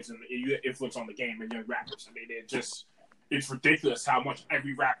young kids and influence on the game and young rappers. I mean, it's ridiculous how much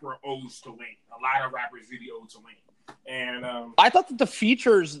every rapper owes to Wayne. A lot of rappers really owe to Wayne. And I thought that the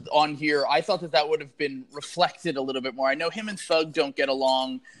features on here, I thought that would have been reflected a little bit more. I know him and Thug don't get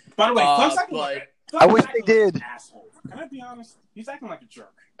along. By the way, Thug's acting I wish they did. An asshole. Can I be honest? He's acting like a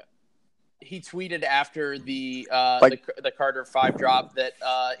jerk. He tweeted after the Carter 5 drop that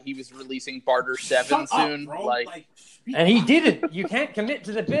he was releasing Barter 7 soon. And he didn't. You can't commit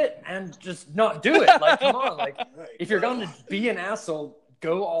to the bit and just not do it. Like, come on. Like, if you're going to be an asshole,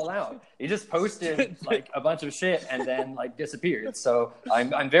 go all out. He just posted like a bunch of shit and then like disappeared. So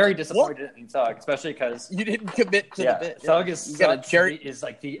I'm very disappointed in Thug, especially because you didn't commit to the bit. Thug is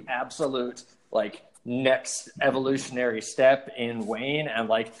like the absolute like next evolutionary step in Wayne, and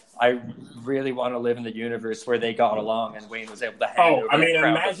like I really want to live in the universe where they got along and Wayne was able to hand over the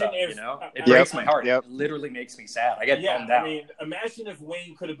crowd with Thug, you know? It breaks my heart. It literally makes me sad. I get bummed out. I mean, imagine if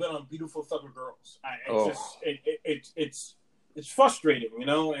Wayne could have been on Beautiful Thugger Girls. It's frustrating, you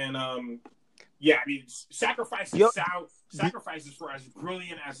know, and I mean, Sacrifices were as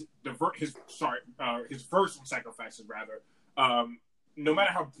brilliant as his verse on Sacrifices rather. No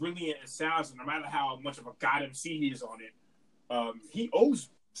matter how brilliant it sounds, and no matter how much of a god MC he is on it, he owes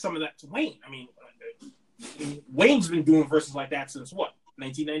some of that to Wayne. I mean, Wayne's been doing verses like that since what,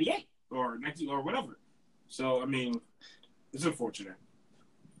 1998 or whatever. So I mean, it's unfortunate.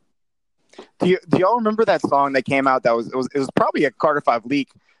 Do y'all remember that song that came out? It was probably a Carter 5 leak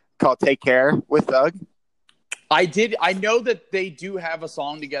called "Take Care" with Thug. I did. I know that they do have a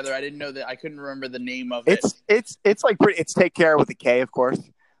song together. I didn't know that. I couldn't remember the name of it. It's like it's "Take Care" with a K, of course.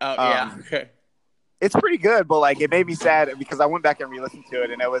 Oh yeah. Okay. It's pretty good, but like it made me sad because I went back and re-listened to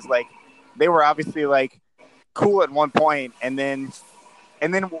it, and it was like they were obviously like cool at one point, and then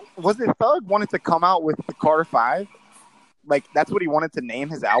was it Thug wanted to come out with the Carter 5? Like that's what he wanted to name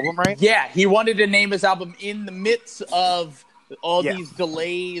his album, right? Yeah, he wanted to name his album in the midst of all these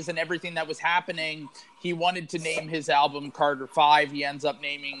delays and everything that was happening. He wanted to name his album Carter 5. He ends up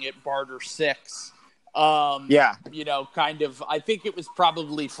naming it Barter 6. You know, kind of. I think it was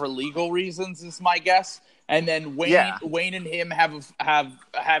probably for legal reasons, is my guess. And then Wayne and him have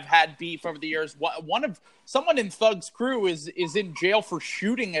had beef over the years. Someone in Thug's crew is in jail for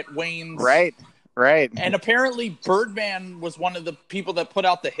shooting at Wayne's. Right. And apparently Birdman was one of the people that put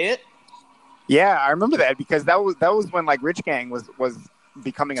out the hit. Yeah, I remember that because that was when like Rich Gang was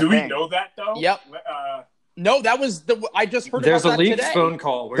becoming a thing. Do we know that though? Yep. No, that was I just heard there's about a leaked today. phone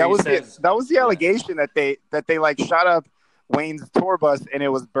call where that was the allegation that they like shot up Wayne's tour bus and it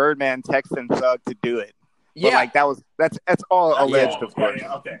was Birdman texting Thug to do it. But like that's all alleged, of course.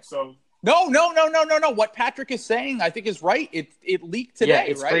 Yeah, okay, so No. What Patrick is saying, I think, is right. It leaked today. Yeah,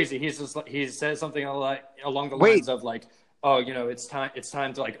 it's right? crazy. He says something along the lines of like, "Oh, you know, it's time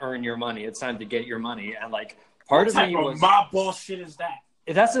to like earn your money. It's time to get your money." And like, part of me was, mob bullshit is that?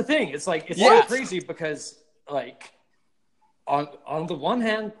 That's the thing. It's like so crazy because like, on the one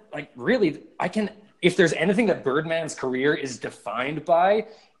hand, like really, if there's anything that Birdman's career is defined by,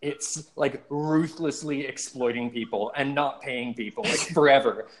 it's like ruthlessly exploiting people and not paying people like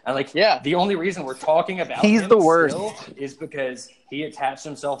forever. And like, the only reason we're talking about he's him the worst is because he attached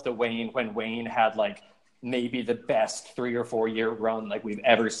himself to Wayne when Wayne had like maybe the best 3 or 4 year run like we've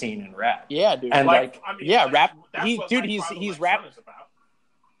ever seen in rap. Yeah, dude. And rap. He's rap.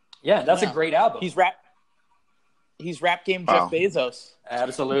 Yeah, that's a great album. He's rap game Jeff Bezos.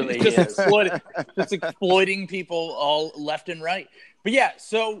 Absolutely. Just exploiting people all left and right. But yeah,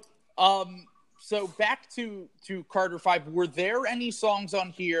 so back to Carter 5. Were there any songs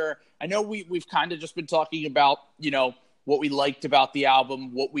on here? I know we've kind of just been talking about, you know, what we liked about the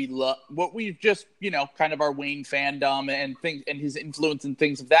album, what we just, you know, kind of our Wayne fandom and things and his influence and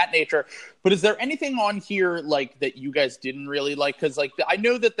things of that nature. But is there anything on here like that you guys didn't really like? Because like I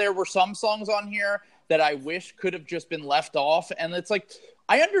know that there were some songs on here that I wish could have just been left off, and it's like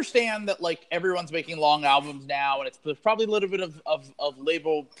I understand that like everyone's making long albums now, and there's probably a little bit of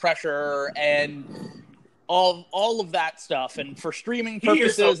label pressure and all of that stuff, and for streaming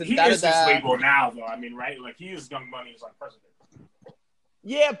purposes he is his label now, though. I mean, right? Like he is Young Money's like president.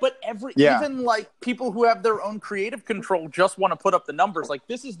 Yeah, but even like people who have their own creative control just want to put up the numbers. Like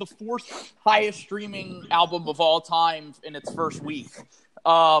this is the 4th highest streaming album of all time in its first week.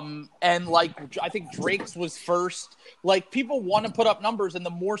 And like I think Drake's was first. Like people want to put up numbers, and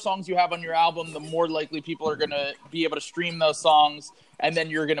the more songs you have on your album, the more likely people are going to be able to stream those songs, and then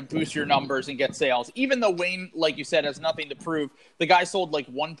you're going to boost your numbers and get sales. Even though Wayne, like you said, has nothing to prove, the guy sold like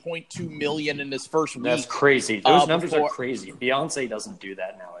 1.2 million in his first week. That's crazy. Those numbers are crazy. Beyonce doesn't do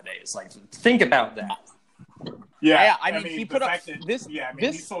that nowadays. Like, think about that. Yeah, I mean he put up this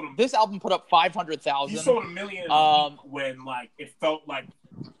album put up 500,000. He sold 1 million when like it felt like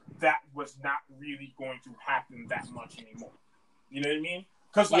that was not really going to happen that much anymore. You know what I mean?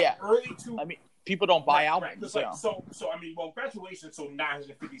 Because early to people don't buy albums. Right. Like, so I mean, Graduation sold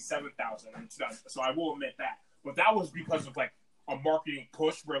 957,000 in 2000. So I will admit that, but that was because of like a marketing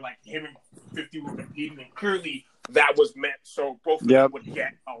push where like him and 50 were competing, and clearly that was meant so both of them would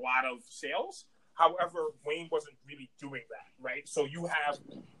get a lot of sales. However, Wayne wasn't really doing that, right? So you have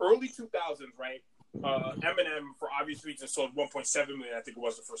early 2000s, right? Eminem, for obvious reasons, sold 1.7 million, I think it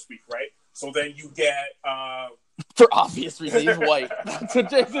was the first week, right? So then you get... for obvious reasons, he's white. That's what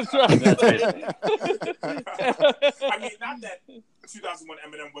Jason's trying to say. I mean, not that 2001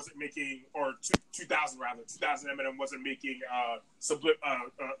 Eminem wasn't making, or 2000 rather, 2000 Eminem wasn't making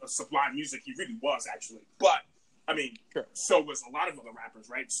sublime music. He really was, actually. But, I mean, so was a lot of other rappers,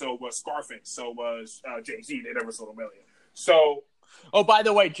 right? So was Scarface. So was Jay-Z. They never sold 1 million. So... Oh, by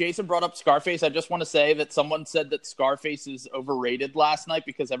the way, Jason brought up Scarface. I just want to say that someone said that Scarface is overrated last night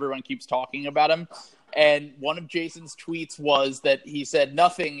because everyone keeps talking about him. And one of Jason's tweets was that he said,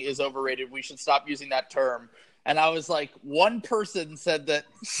 nothing is overrated. We should stop using that term. And I was like, one person said that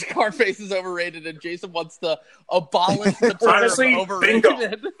Scarface is overrated and Jason wants to abolish the term overrated.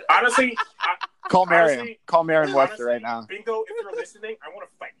 Bingo. Honestly, call Marion Webster right now. Bingo, if you're listening, I want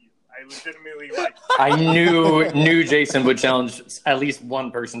to fight you. I legitimately I knew Jason would challenge at least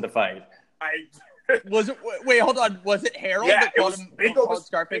one person to fight. Was it? Wait, hold on. Was it Harold that called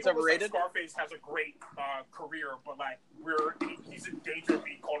Scarface overrated? Scarface has a great career, but like he's in danger of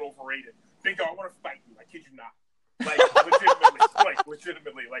being called overrated. Bingo, I want to fight you. I kid you not. Like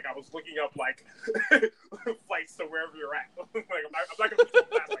legitimately. Like I was looking up like flights to wherever you're at. Like I'm not gonna be so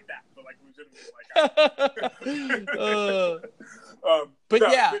fast like that, but like legitimately like. But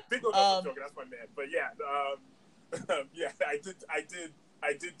yeah, Bingo doesn't joke. That's my man. But yeah, I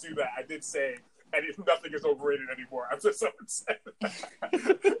did do that. I did say, and nothing is overrated anymore. After someone said,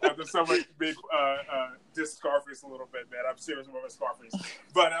 after someone big diss Scarface a little bit, man. I'm serious about Scarface,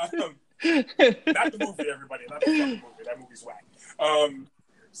 but not the movie, everybody. Not the fucking movie. That movie's whack.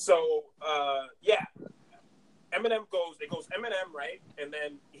 Yeah, Eminem goes. It goes Eminem, right, and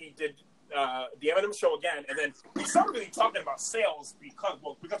then he did. The Eminem show again, and then we started really talking about sales because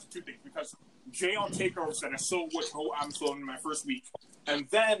of two things. Because Jay on Takeover said I sold what I'm sold in my first week, and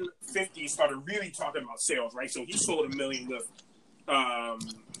then 50 started really talking about sales, right? So he sold 1 million with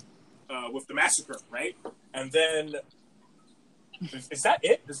the Massacre, right? And then is that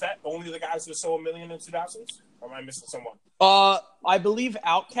it? Is that only the guys that sold 1 million in 2000s? Or am I missing someone? I believe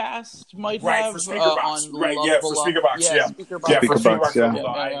Outkast might have for Speakerbox. For Speakerbox. Speakerbox.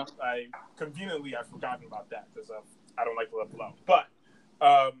 Yeah. I conveniently I've forgotten about that because I don't like Love Below. But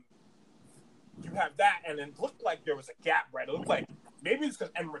you have that, and it looked like there was a gap, right? It looked like maybe it's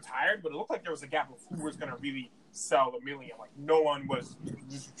because M retired, but it looked like there was a gap of who was going to really sell 1 million. Like no one was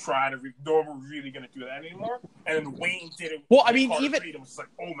just trying to. No one was really going to do that anymore. And then Wayne did it. Well, I mean, even it was like,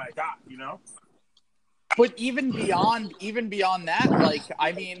 oh my god, you know. But even beyond that, like,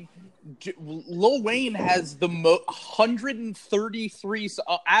 I mean, Lil Wayne has the 133,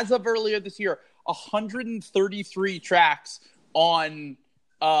 as of earlier this year, 133 tracks on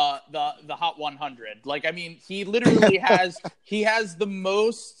the Hot 100. Like, I mean, he literally has the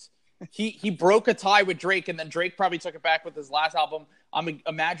most. He broke a tie with Drake, and then Drake probably took it back with his last album. I'm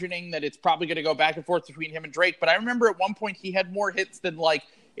imagining that it's probably going to go back and forth between him and Drake. But I remember at one point he had more hits than like.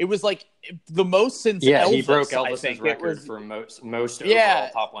 It was like the most since Elvis. He broke Elvis's record for most overall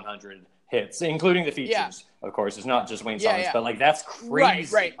top 100 hits, including the features. Of course, it's not just Wayne songs, but like that's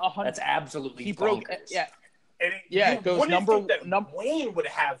crazy. Right. That's absolutely he broke. And it goes number. Wayne would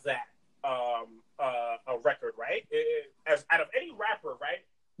have that a record, right? As out of any rapper, right?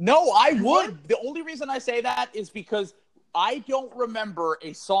 No, I would. The only reason I say that is because I don't remember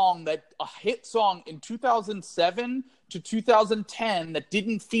a hit song in 2007 to 2010 that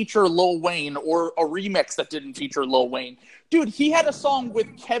didn't feature Lil Wayne or a remix that didn't feature Lil Wayne. Dude, he had a song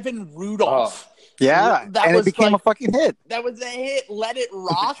with Kevin Rudolph. Yeah, and it became a fucking hit. That was a hit. Let It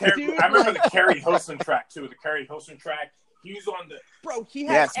Rock, dude. I remember the Carrie Hilson track, too. The Carrie Hilson track. He was on the He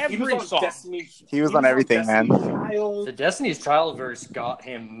had Yes. every song. He was on everything, man. The Destiny's Child verse got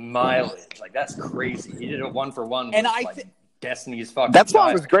him mileage. Like, that's crazy. He did a 1-for-1 And with, Destiny's fucking That song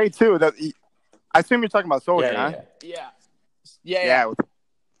Child. was great too. I assume you're talking about Soldier, huh? Yeah.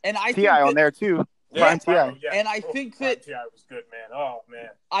 And I T.I. think on there too. Yeah, T.I. And I think that T.I. was good, man. Oh man.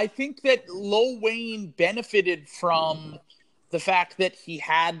 I think that Lil Wayne benefited from the fact that he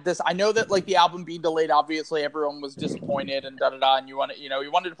had this. I know that like the album being delayed, obviously everyone was disappointed and and you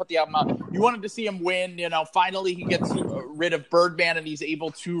wanted to put the album out. You wanted to see him win. Finally he gets rid of Birdman and he's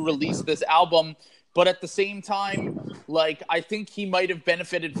able to release this album. But at the same time, like, I think he might have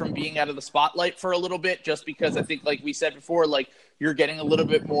benefited from being out of the spotlight for a little bit, just because I think, like we said before, like, you're getting a little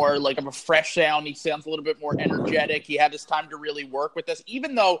bit more, like, of a fresh sound. He sounds a little bit more energetic. He had his time to really work with this,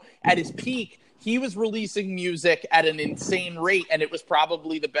 even though at his peak, he was releasing music at an insane rate, and it was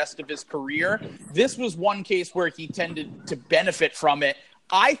probably the best of his career. This was one case where he tended to benefit from it.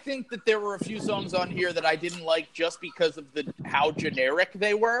 I think that there were a few songs on here that I didn't like just because of how generic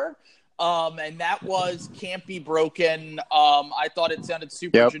they were. And that was Can't Be Broken. I thought it sounded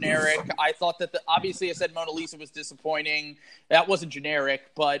super generic. I thought that obviously I said Mona Lisa was disappointing. That wasn't generic,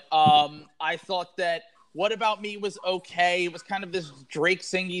 but I thought that What About Me was okay. It was kind of this Drake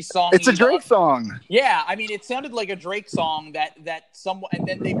singy song. It's a Drake song. Yeah, I mean, it sounded like a Drake song that someone, and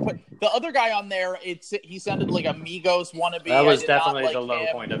then they put the other guy on there. He sounded like a Migos wannabe. That was definitely the low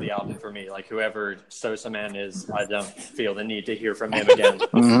point of the album for me. Like, whoever Sosa Man is, I don't feel the need to hear from him again.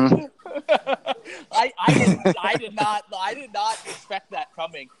 Mm-hmm. I did not expect that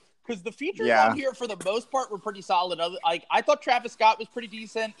coming. Because the features on here, for the most part, were pretty solid. I thought Travis Scott was pretty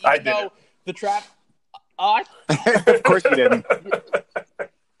decent, even though the trap. Of course you didn't.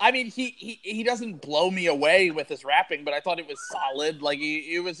 I mean, he doesn't blow me away with his rapping, but I thought it was solid. Like,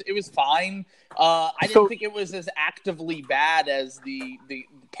 it was fine. I didn't think it was as actively bad as the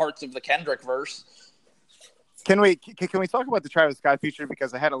parts of the Kendrick verse. Can we talk about the Travis Scott feature,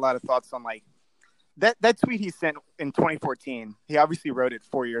 because I had a lot of thoughts on like that tweet he sent in 2014. He obviously wrote it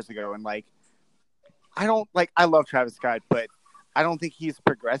 4 years ago, and like I love Travis Scott, but I don't think he's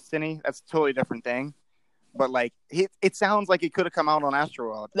progressed any. That's a totally different thing. But like it sounds like it could have come out on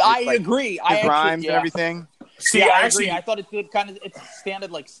Astroworld. I agree. His rhymes and everything. See, I agree. I thought it did it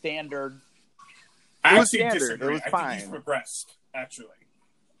sounded like standard. I was actually standard. disagree. It was fine. I think he's progressed, actually.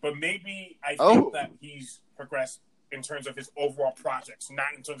 But maybe I think that he's progressed in terms of his overall projects,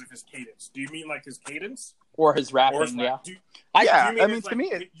 not in terms of his cadence. Do you mean like his cadence? Or his rapping, or his, yeah. To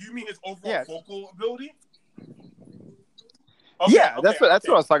me, you mean his overall vocal ability? Okay, that's what I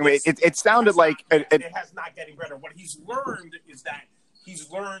was talking about. It sounded like it has not getting better. What he's learned is that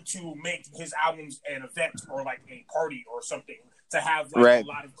he's learned to make his albums an event or like a party or something, to have like a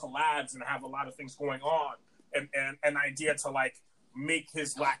lot of collabs and have a lot of things going on, and an idea to like make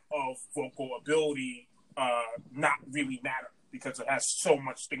his lack of vocal ability not really matter, because it has so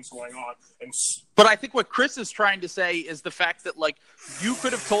much things going on. But I think what Chris is trying to say is the fact that, like, you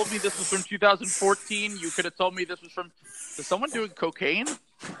could have told me this was from 2014. You could have told me this was from... Is someone doing cocaine?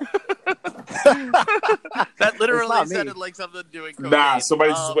 That literally sounded like something doing cocaine. Nah,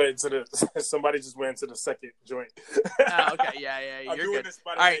 somebody just went into the second joint. Okay, yeah, I'm you're doing good. this,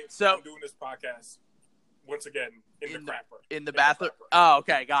 by the All way, right, so... I'm doing this podcast once again in the bathroom. Oh,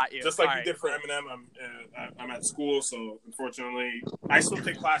 okay, got you. Just like you did for Eminem. I'm at school, so unfortunately, I still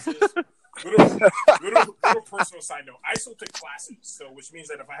take classes. little personal side note: I still take classes, so which means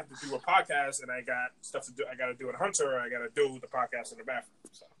that if I have to do a podcast and I got stuff to do, I got to do it at Hunter, or I got to do the podcast in the bathroom.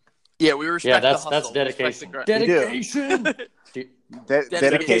 So. Yeah, we respect the hustle. That's dedication. Dedication.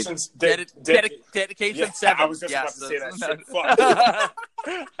 Dedication 7. I was just about to say that shit.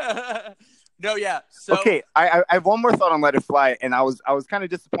 Fuck. No, yeah. So okay, I have one more thought on Let It Fly, and I was kind of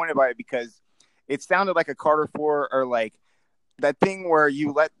disappointed by it, because it sounded like a Carter 4, or like that thing where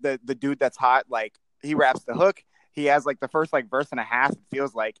you let the dude that's hot, like, he raps the hook, he has like the first like verse and a half, it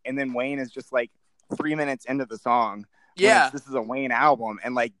feels like, and then Wayne is just like 3 minutes into the song. Yeah, this is a Wayne album,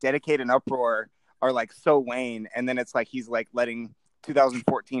 and like Dedicate and Uproar are like so Wayne, and then it's like he's like letting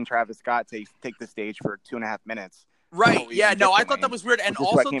 2014 Travis Scott take the stage for 2.5 minutes. Right. Yeah. No, I thought that was weird, and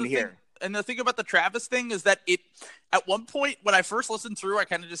also the thing about the Travis thing is that at one point when I first listened through, I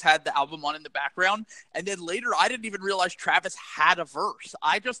kind of just had the album on in the background, and then later I didn't even realize Travis had a verse.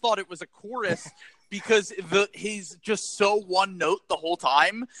 I just thought it was a chorus because he's just so one note the whole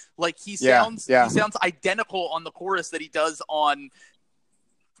time. Like he sounds identical on the chorus that he does on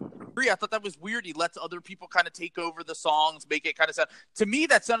agree. I thought that was weird. He lets other people kind of take over the songs, make it kind of sound. To me,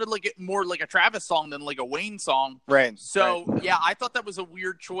 that sounded like more like a Travis song than like a Wayne song. Right. So, right. yeah, I thought that was a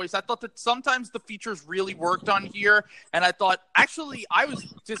weird choice. I thought that sometimes the features really worked on here, and I thought, actually, I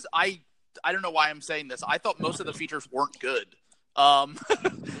don't know why I'm saying this. I thought most of the features weren't good.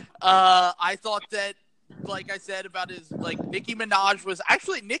 I thought that, like I said about Nicki Minaj was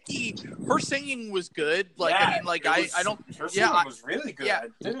actually Nicki. Her singing was good. Like, yeah, I mean, like was, I don't. Her singing was really good. Yeah.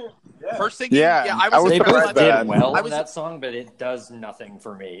 Yeah. Her singing. Yeah, Yeah, I was They both surprised by did that. well in that song, but it does nothing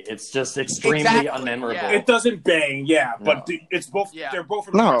for me. It's just extremely unmemorable. Yeah. It doesn't bang, but it's both. Yeah. They're both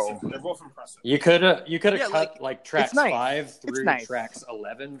impressive. They're both impressive. You could have cut like tracks nice. 5 through tracks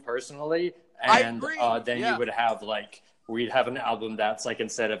 11 personally, I and agree. then Yeah. you would have we'd have an album that's like,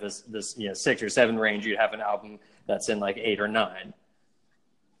 instead of this 6 or 7 range, you'd have an album that's in like 8 or 9.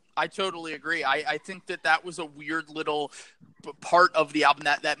 I totally agree. I think that was a weird little part of the album.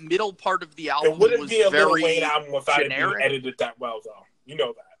 That middle part of the album It wouldn't was be a Lil very Wayne album without generic. it being edited that well, though. You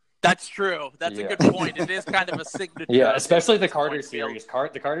know that. That's true. That's a good point. It is kind of a signature. Yeah, especially the Carter series.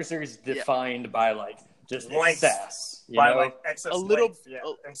 The Carter series defined by just Length. excess, By excess a little, length,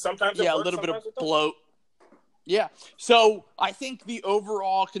 and sometimes it works, a little bit of sometimes it doesn't. bloat. Yeah. So I think the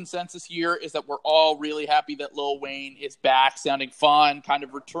overall consensus here is that we're all really happy that Lil Wayne is back, sounding fun, kind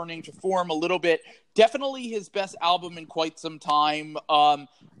of returning to form a little bit. Definitely his best album in quite some time.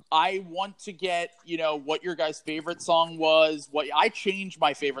 I want to get, what your guys' favorite song was. I changed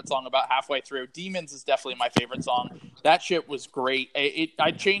my favorite song about halfway through. Demons is definitely my favorite song. That shit was great.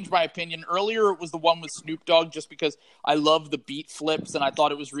 I changed my opinion. Earlier, it was the one with Snoop Dogg just because I love the beat flips and I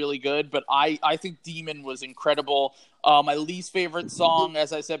thought it was really good. But I think Demon was incredible. My least favorite song,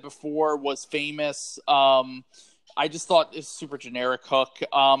 as I said before, was Famous. I just thought it's super generic hook.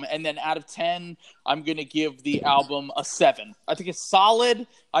 And then out of 10, I'm going to give the album a 7. I think it's solid.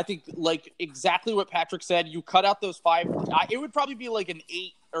 I think exactly what Patrick said. You cut out those 5. It would probably be like an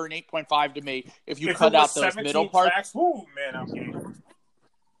 8 or an 8.5 to me if you cut out those middle parts. Tracks, woo, man, I'm game.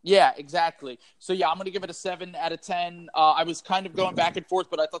 Yeah, exactly. So, yeah, I'm going to give it a 7 out of 10. I was kind of going back and forth,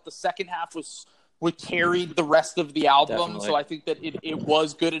 but I thought the second half would carried the rest of the album. Definitely. So I think that it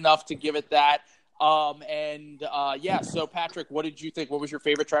was good enough to give it that. So Patrick, what did you think? What was your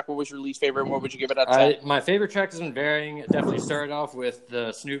favorite track? What was your least favorite? And what would you give it out of 10? My favorite track has been varying. It definitely started off with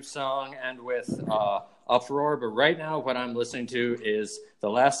the Snoop song and with Uproar, but right now what I'm listening to is the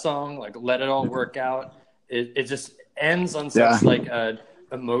last song, Let It All Work Out. It just ends on such a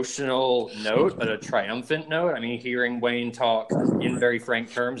emotional note, but a triumphant note. I mean, hearing Wayne talk in very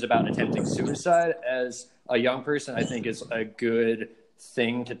frank terms about attempting suicide as a young person, I think is a good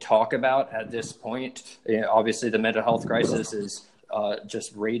thing to talk about at this point. Obviously, the mental health crisis is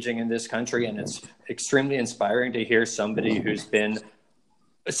just raging in this country, and it's extremely inspiring to hear somebody who's been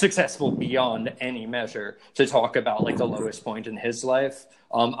successful beyond any measure to talk about the lowest point in his life.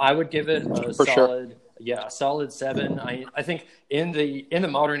 I would give it a solid 7. I think in the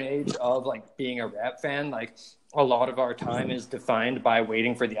modern age of being a rap fan, a lot of our time is defined by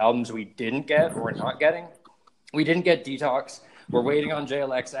waiting for the albums we didn't get or not getting. We didn't get Detox. We're waiting on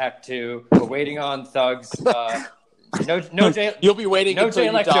JLX Act 2. We're waiting on Thugs. You'll be waiting until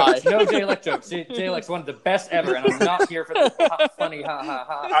you die. Jokes. No JLX jokes. JLX, one of the best ever, and I'm not here for the funny ha ha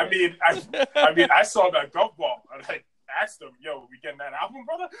ha. I saw that golf ball. I asked him, "Yo, we getting that album,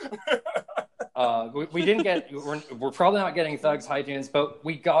 brother?" We didn't get. We're probably not getting Thugs High Tunes, but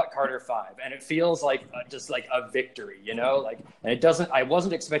we got Carter 5, and it feels just like a victory, And it doesn't. I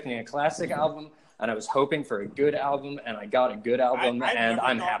wasn't expecting a classic album. And I was hoping for a good album, and I got a good album,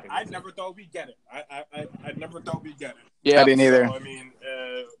 I'm happy with it. I never thought we'd get it. I never thought we'd get it. Yeah, I didn't either. So,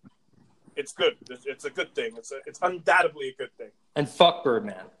 it's good. It's a good thing. It's undoubtedly a good thing. And fuck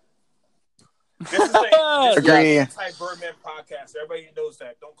Birdman. This is an Agree. anti-Birdman podcast. Everybody knows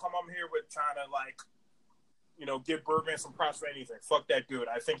that. Don't come up here with trying to give Birdman some props for anything. Fuck that dude.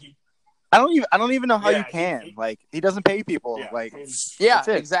 I think he. I don't even know how you can. He doesn't pay people.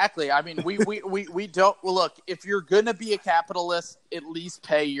 Exactly. I mean, we don't. Well, look, if you're gonna be a capitalist, at least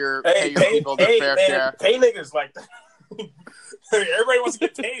pay your people their fair share. Pay niggas like that. Everybody wants to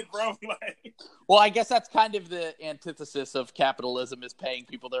get paid, bro. Well, I guess that's kind of the antithesis of capitalism is paying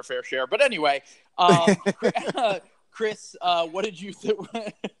people their fair share. But anyway, Chris, what did you think?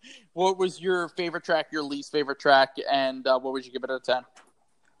 What was your favorite track? Your least favorite track? And what would you give it out of 10?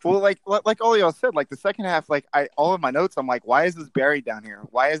 Well, like all y'all said, the second half, all of my notes, I'm like, why is this buried down here?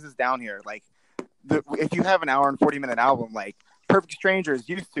 Why is this down here? If you have an hour and 40-minute album, Perfect Strangers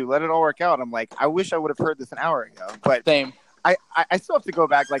used to, Let It All Work Out, I'm like, I wish I would have heard this an hour ago. But same. I still have to go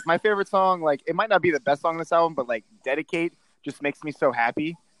back. My favorite song, it might not be the best song on this album, but Dedicate just makes me so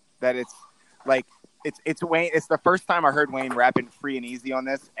happy. that it's like it's Wayne. It's the first time I heard Wayne rapping free and easy on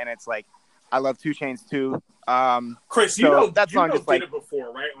this, and it's like I love 2 Chainz too. Chris, that song just did it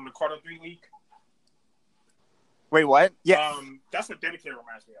before, right? On the Carter 3 leak. Wait, what? Yeah, that's what Dedicate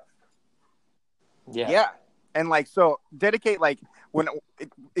reminds me of. Yeah. And like, so Dedicate, like when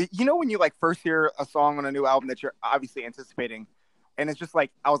when you like first hear a song on a new album that you're obviously anticipating, and it's just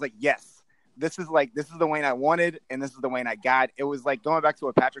like, I was like, yes, this is the Wayne I wanted, and this is the Wayne I got. It was like going back to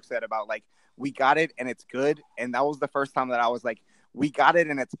what Patrick said about like, we got it and it's good. And that was the first time that I was like, we got it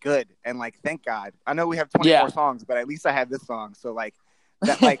and it's good. And like, thank God. I know we have 24 songs, but at least I had this song. So like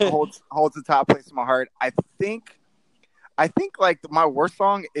that like holds the top place in my heart. I think like my worst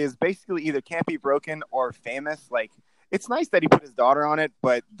song is basically either Can't Be Broken or Famous. Like, it's nice that he put his daughter on it,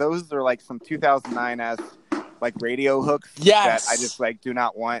 but those are like some 2009 like radio hooks that I just like do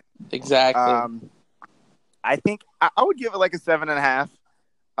not want. Exactly. I think I would give it like a 7.5.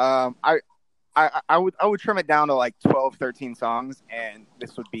 I would trim it down to like 12, 13 songs, and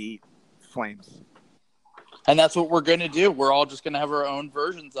this would be Flames. And that's what we're going to do. We're all just going to have our own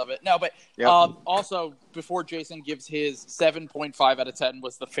versions of it. No, but also, before Jason gives his 7.5 out of 10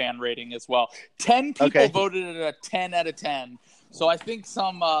 was the fan rating as well. 10 people voted it a 10 out of 10. So I think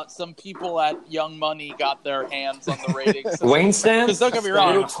some people at Young Money got their hands on the ratings. Wayne Stan? Because don't get me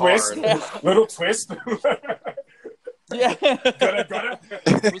wrong. Little twist. Little twist. Yeah. Gutta.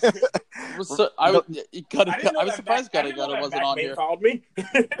 I was surprised Gutta wasn't on here. Called me.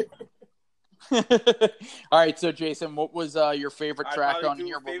 All right, so Jason, what was your favorite track on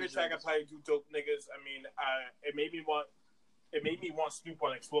here? Favorite track, I probably do Dope Niggas. I mean, it made me want Snoop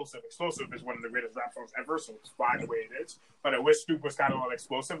on Explosive. Explosive is one of the greatest rap songs ever, so it's fine the way it is. But I wish Snoop was kind of on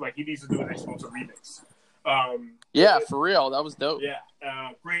Explosive. Like, he needs to do an Explosive remix. For real, that was dope. Yeah,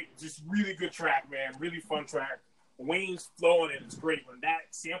 great, just really good track, man. Really fun track. Wayne's flow in it is great. When that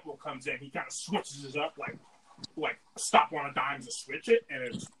sample comes in, he kind of switches it up like stop on a dime to switch it, and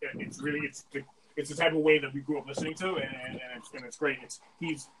it's the type of way that we grew up listening to, and it's great.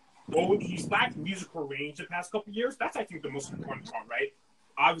 He's lacked musical range the past couple of years. That's, I think, the most important part, right?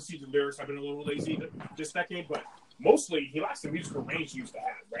 Obviously, the lyrics have been a little lazy this decade, but mostly he lacks the musical range he used to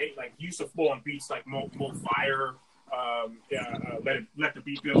have, right? Like, he used to flow on beats like Mo Fire, Let the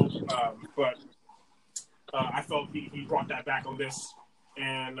Beat Build, but I felt he brought that back on this,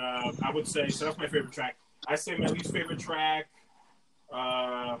 and I would say, so that's my favorite track. I say my least favorite track.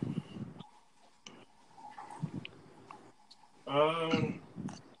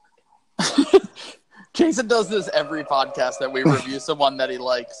 Jason does this every podcast that we review someone that he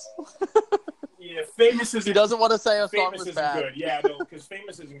likes. Yeah, Famous is. He doesn't want to say a song was isn't bad. Good. Yeah, no, because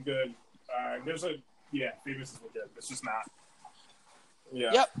Famous isn't good. Famous isn't good. It's just not.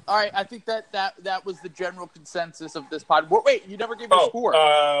 Yeah. Yep. All right. I think that was the general consensus of this pod. Wait, you never gave your score.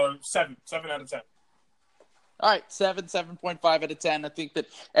 7 out of 10. All right, 7.5 out of 10. I think that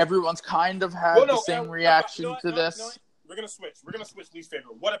everyone's kind of had the same reaction to this. We're gonna switch. We're gonna switch least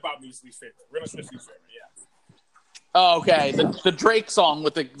favorite. What about least favorite? We're gonna switch least favorite. Yeah. Oh, okay. The Drake song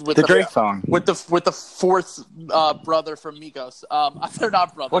with the Drake song with the fourth brother from Migos. They're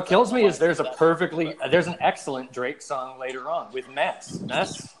not brothers. What kills me is there's an excellent Drake song later on with Mess.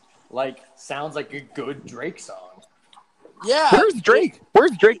 Mess sounds like a good Drake song. Yeah. Where's Drake?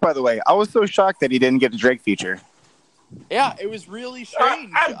 Where's Drake, by the way? I was so shocked that he didn't get a Drake feature. Yeah, it was really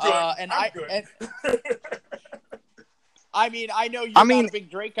strange. I'm good. I mean, I know you're not a big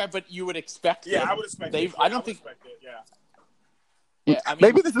Drake guy, but you would expect it. Yeah, I would expect it. I don't think. Expect it, yeah. Yeah, I mean,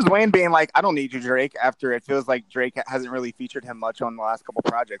 maybe this is Wayne being like, I don't need you, Drake, after it feels like Drake hasn't really featured him much on the last couple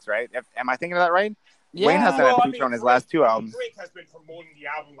projects, right? Am I thinking of that right? Yeah. Wayne hasn't had a feature on his last 2 albums. Drake has been promoting the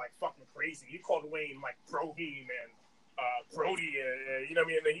album like fucking crazy. He called Wayne like Brody and Brody, you know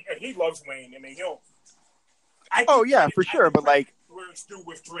what I mean? And he loves Wayne. I mean, for sure. But like, works through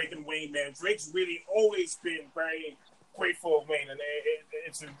with Drake and Wayne, man. Drake's really always been very grateful of Wayne, and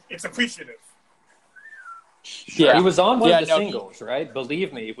it's appreciative. Yeah, he was on one of the singles, right?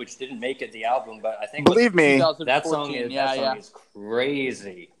 Believe Me, which didn't make it the album, but I think Believe Me, that song is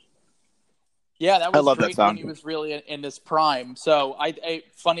crazy. Yeah, that was I love Drake that song. when he was really in his prime. So, I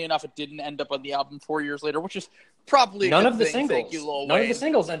funny enough, it didn't end up on the album 4 years later, which is probably none of the thing. singles. Thank you, Lil None Wayne. of the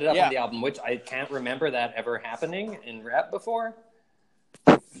singles ended up on the album, which I can't remember that ever happening in rap before.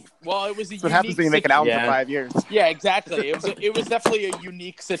 Well, it was a That's what happens when you make an album for 5 years. Yeah, exactly. It was definitely a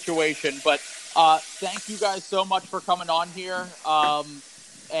unique situation. But thank you guys so much for coming on here.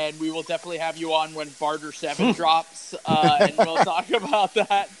 And we will definitely have you on when Barter 7 drops, and we'll talk about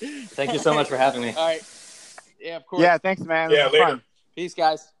that. Thank you so much for having me. All right. Yeah, of course. Yeah, thanks, man. Yeah, later. Peace,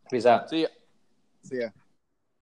 guys. Peace out. See ya. See ya.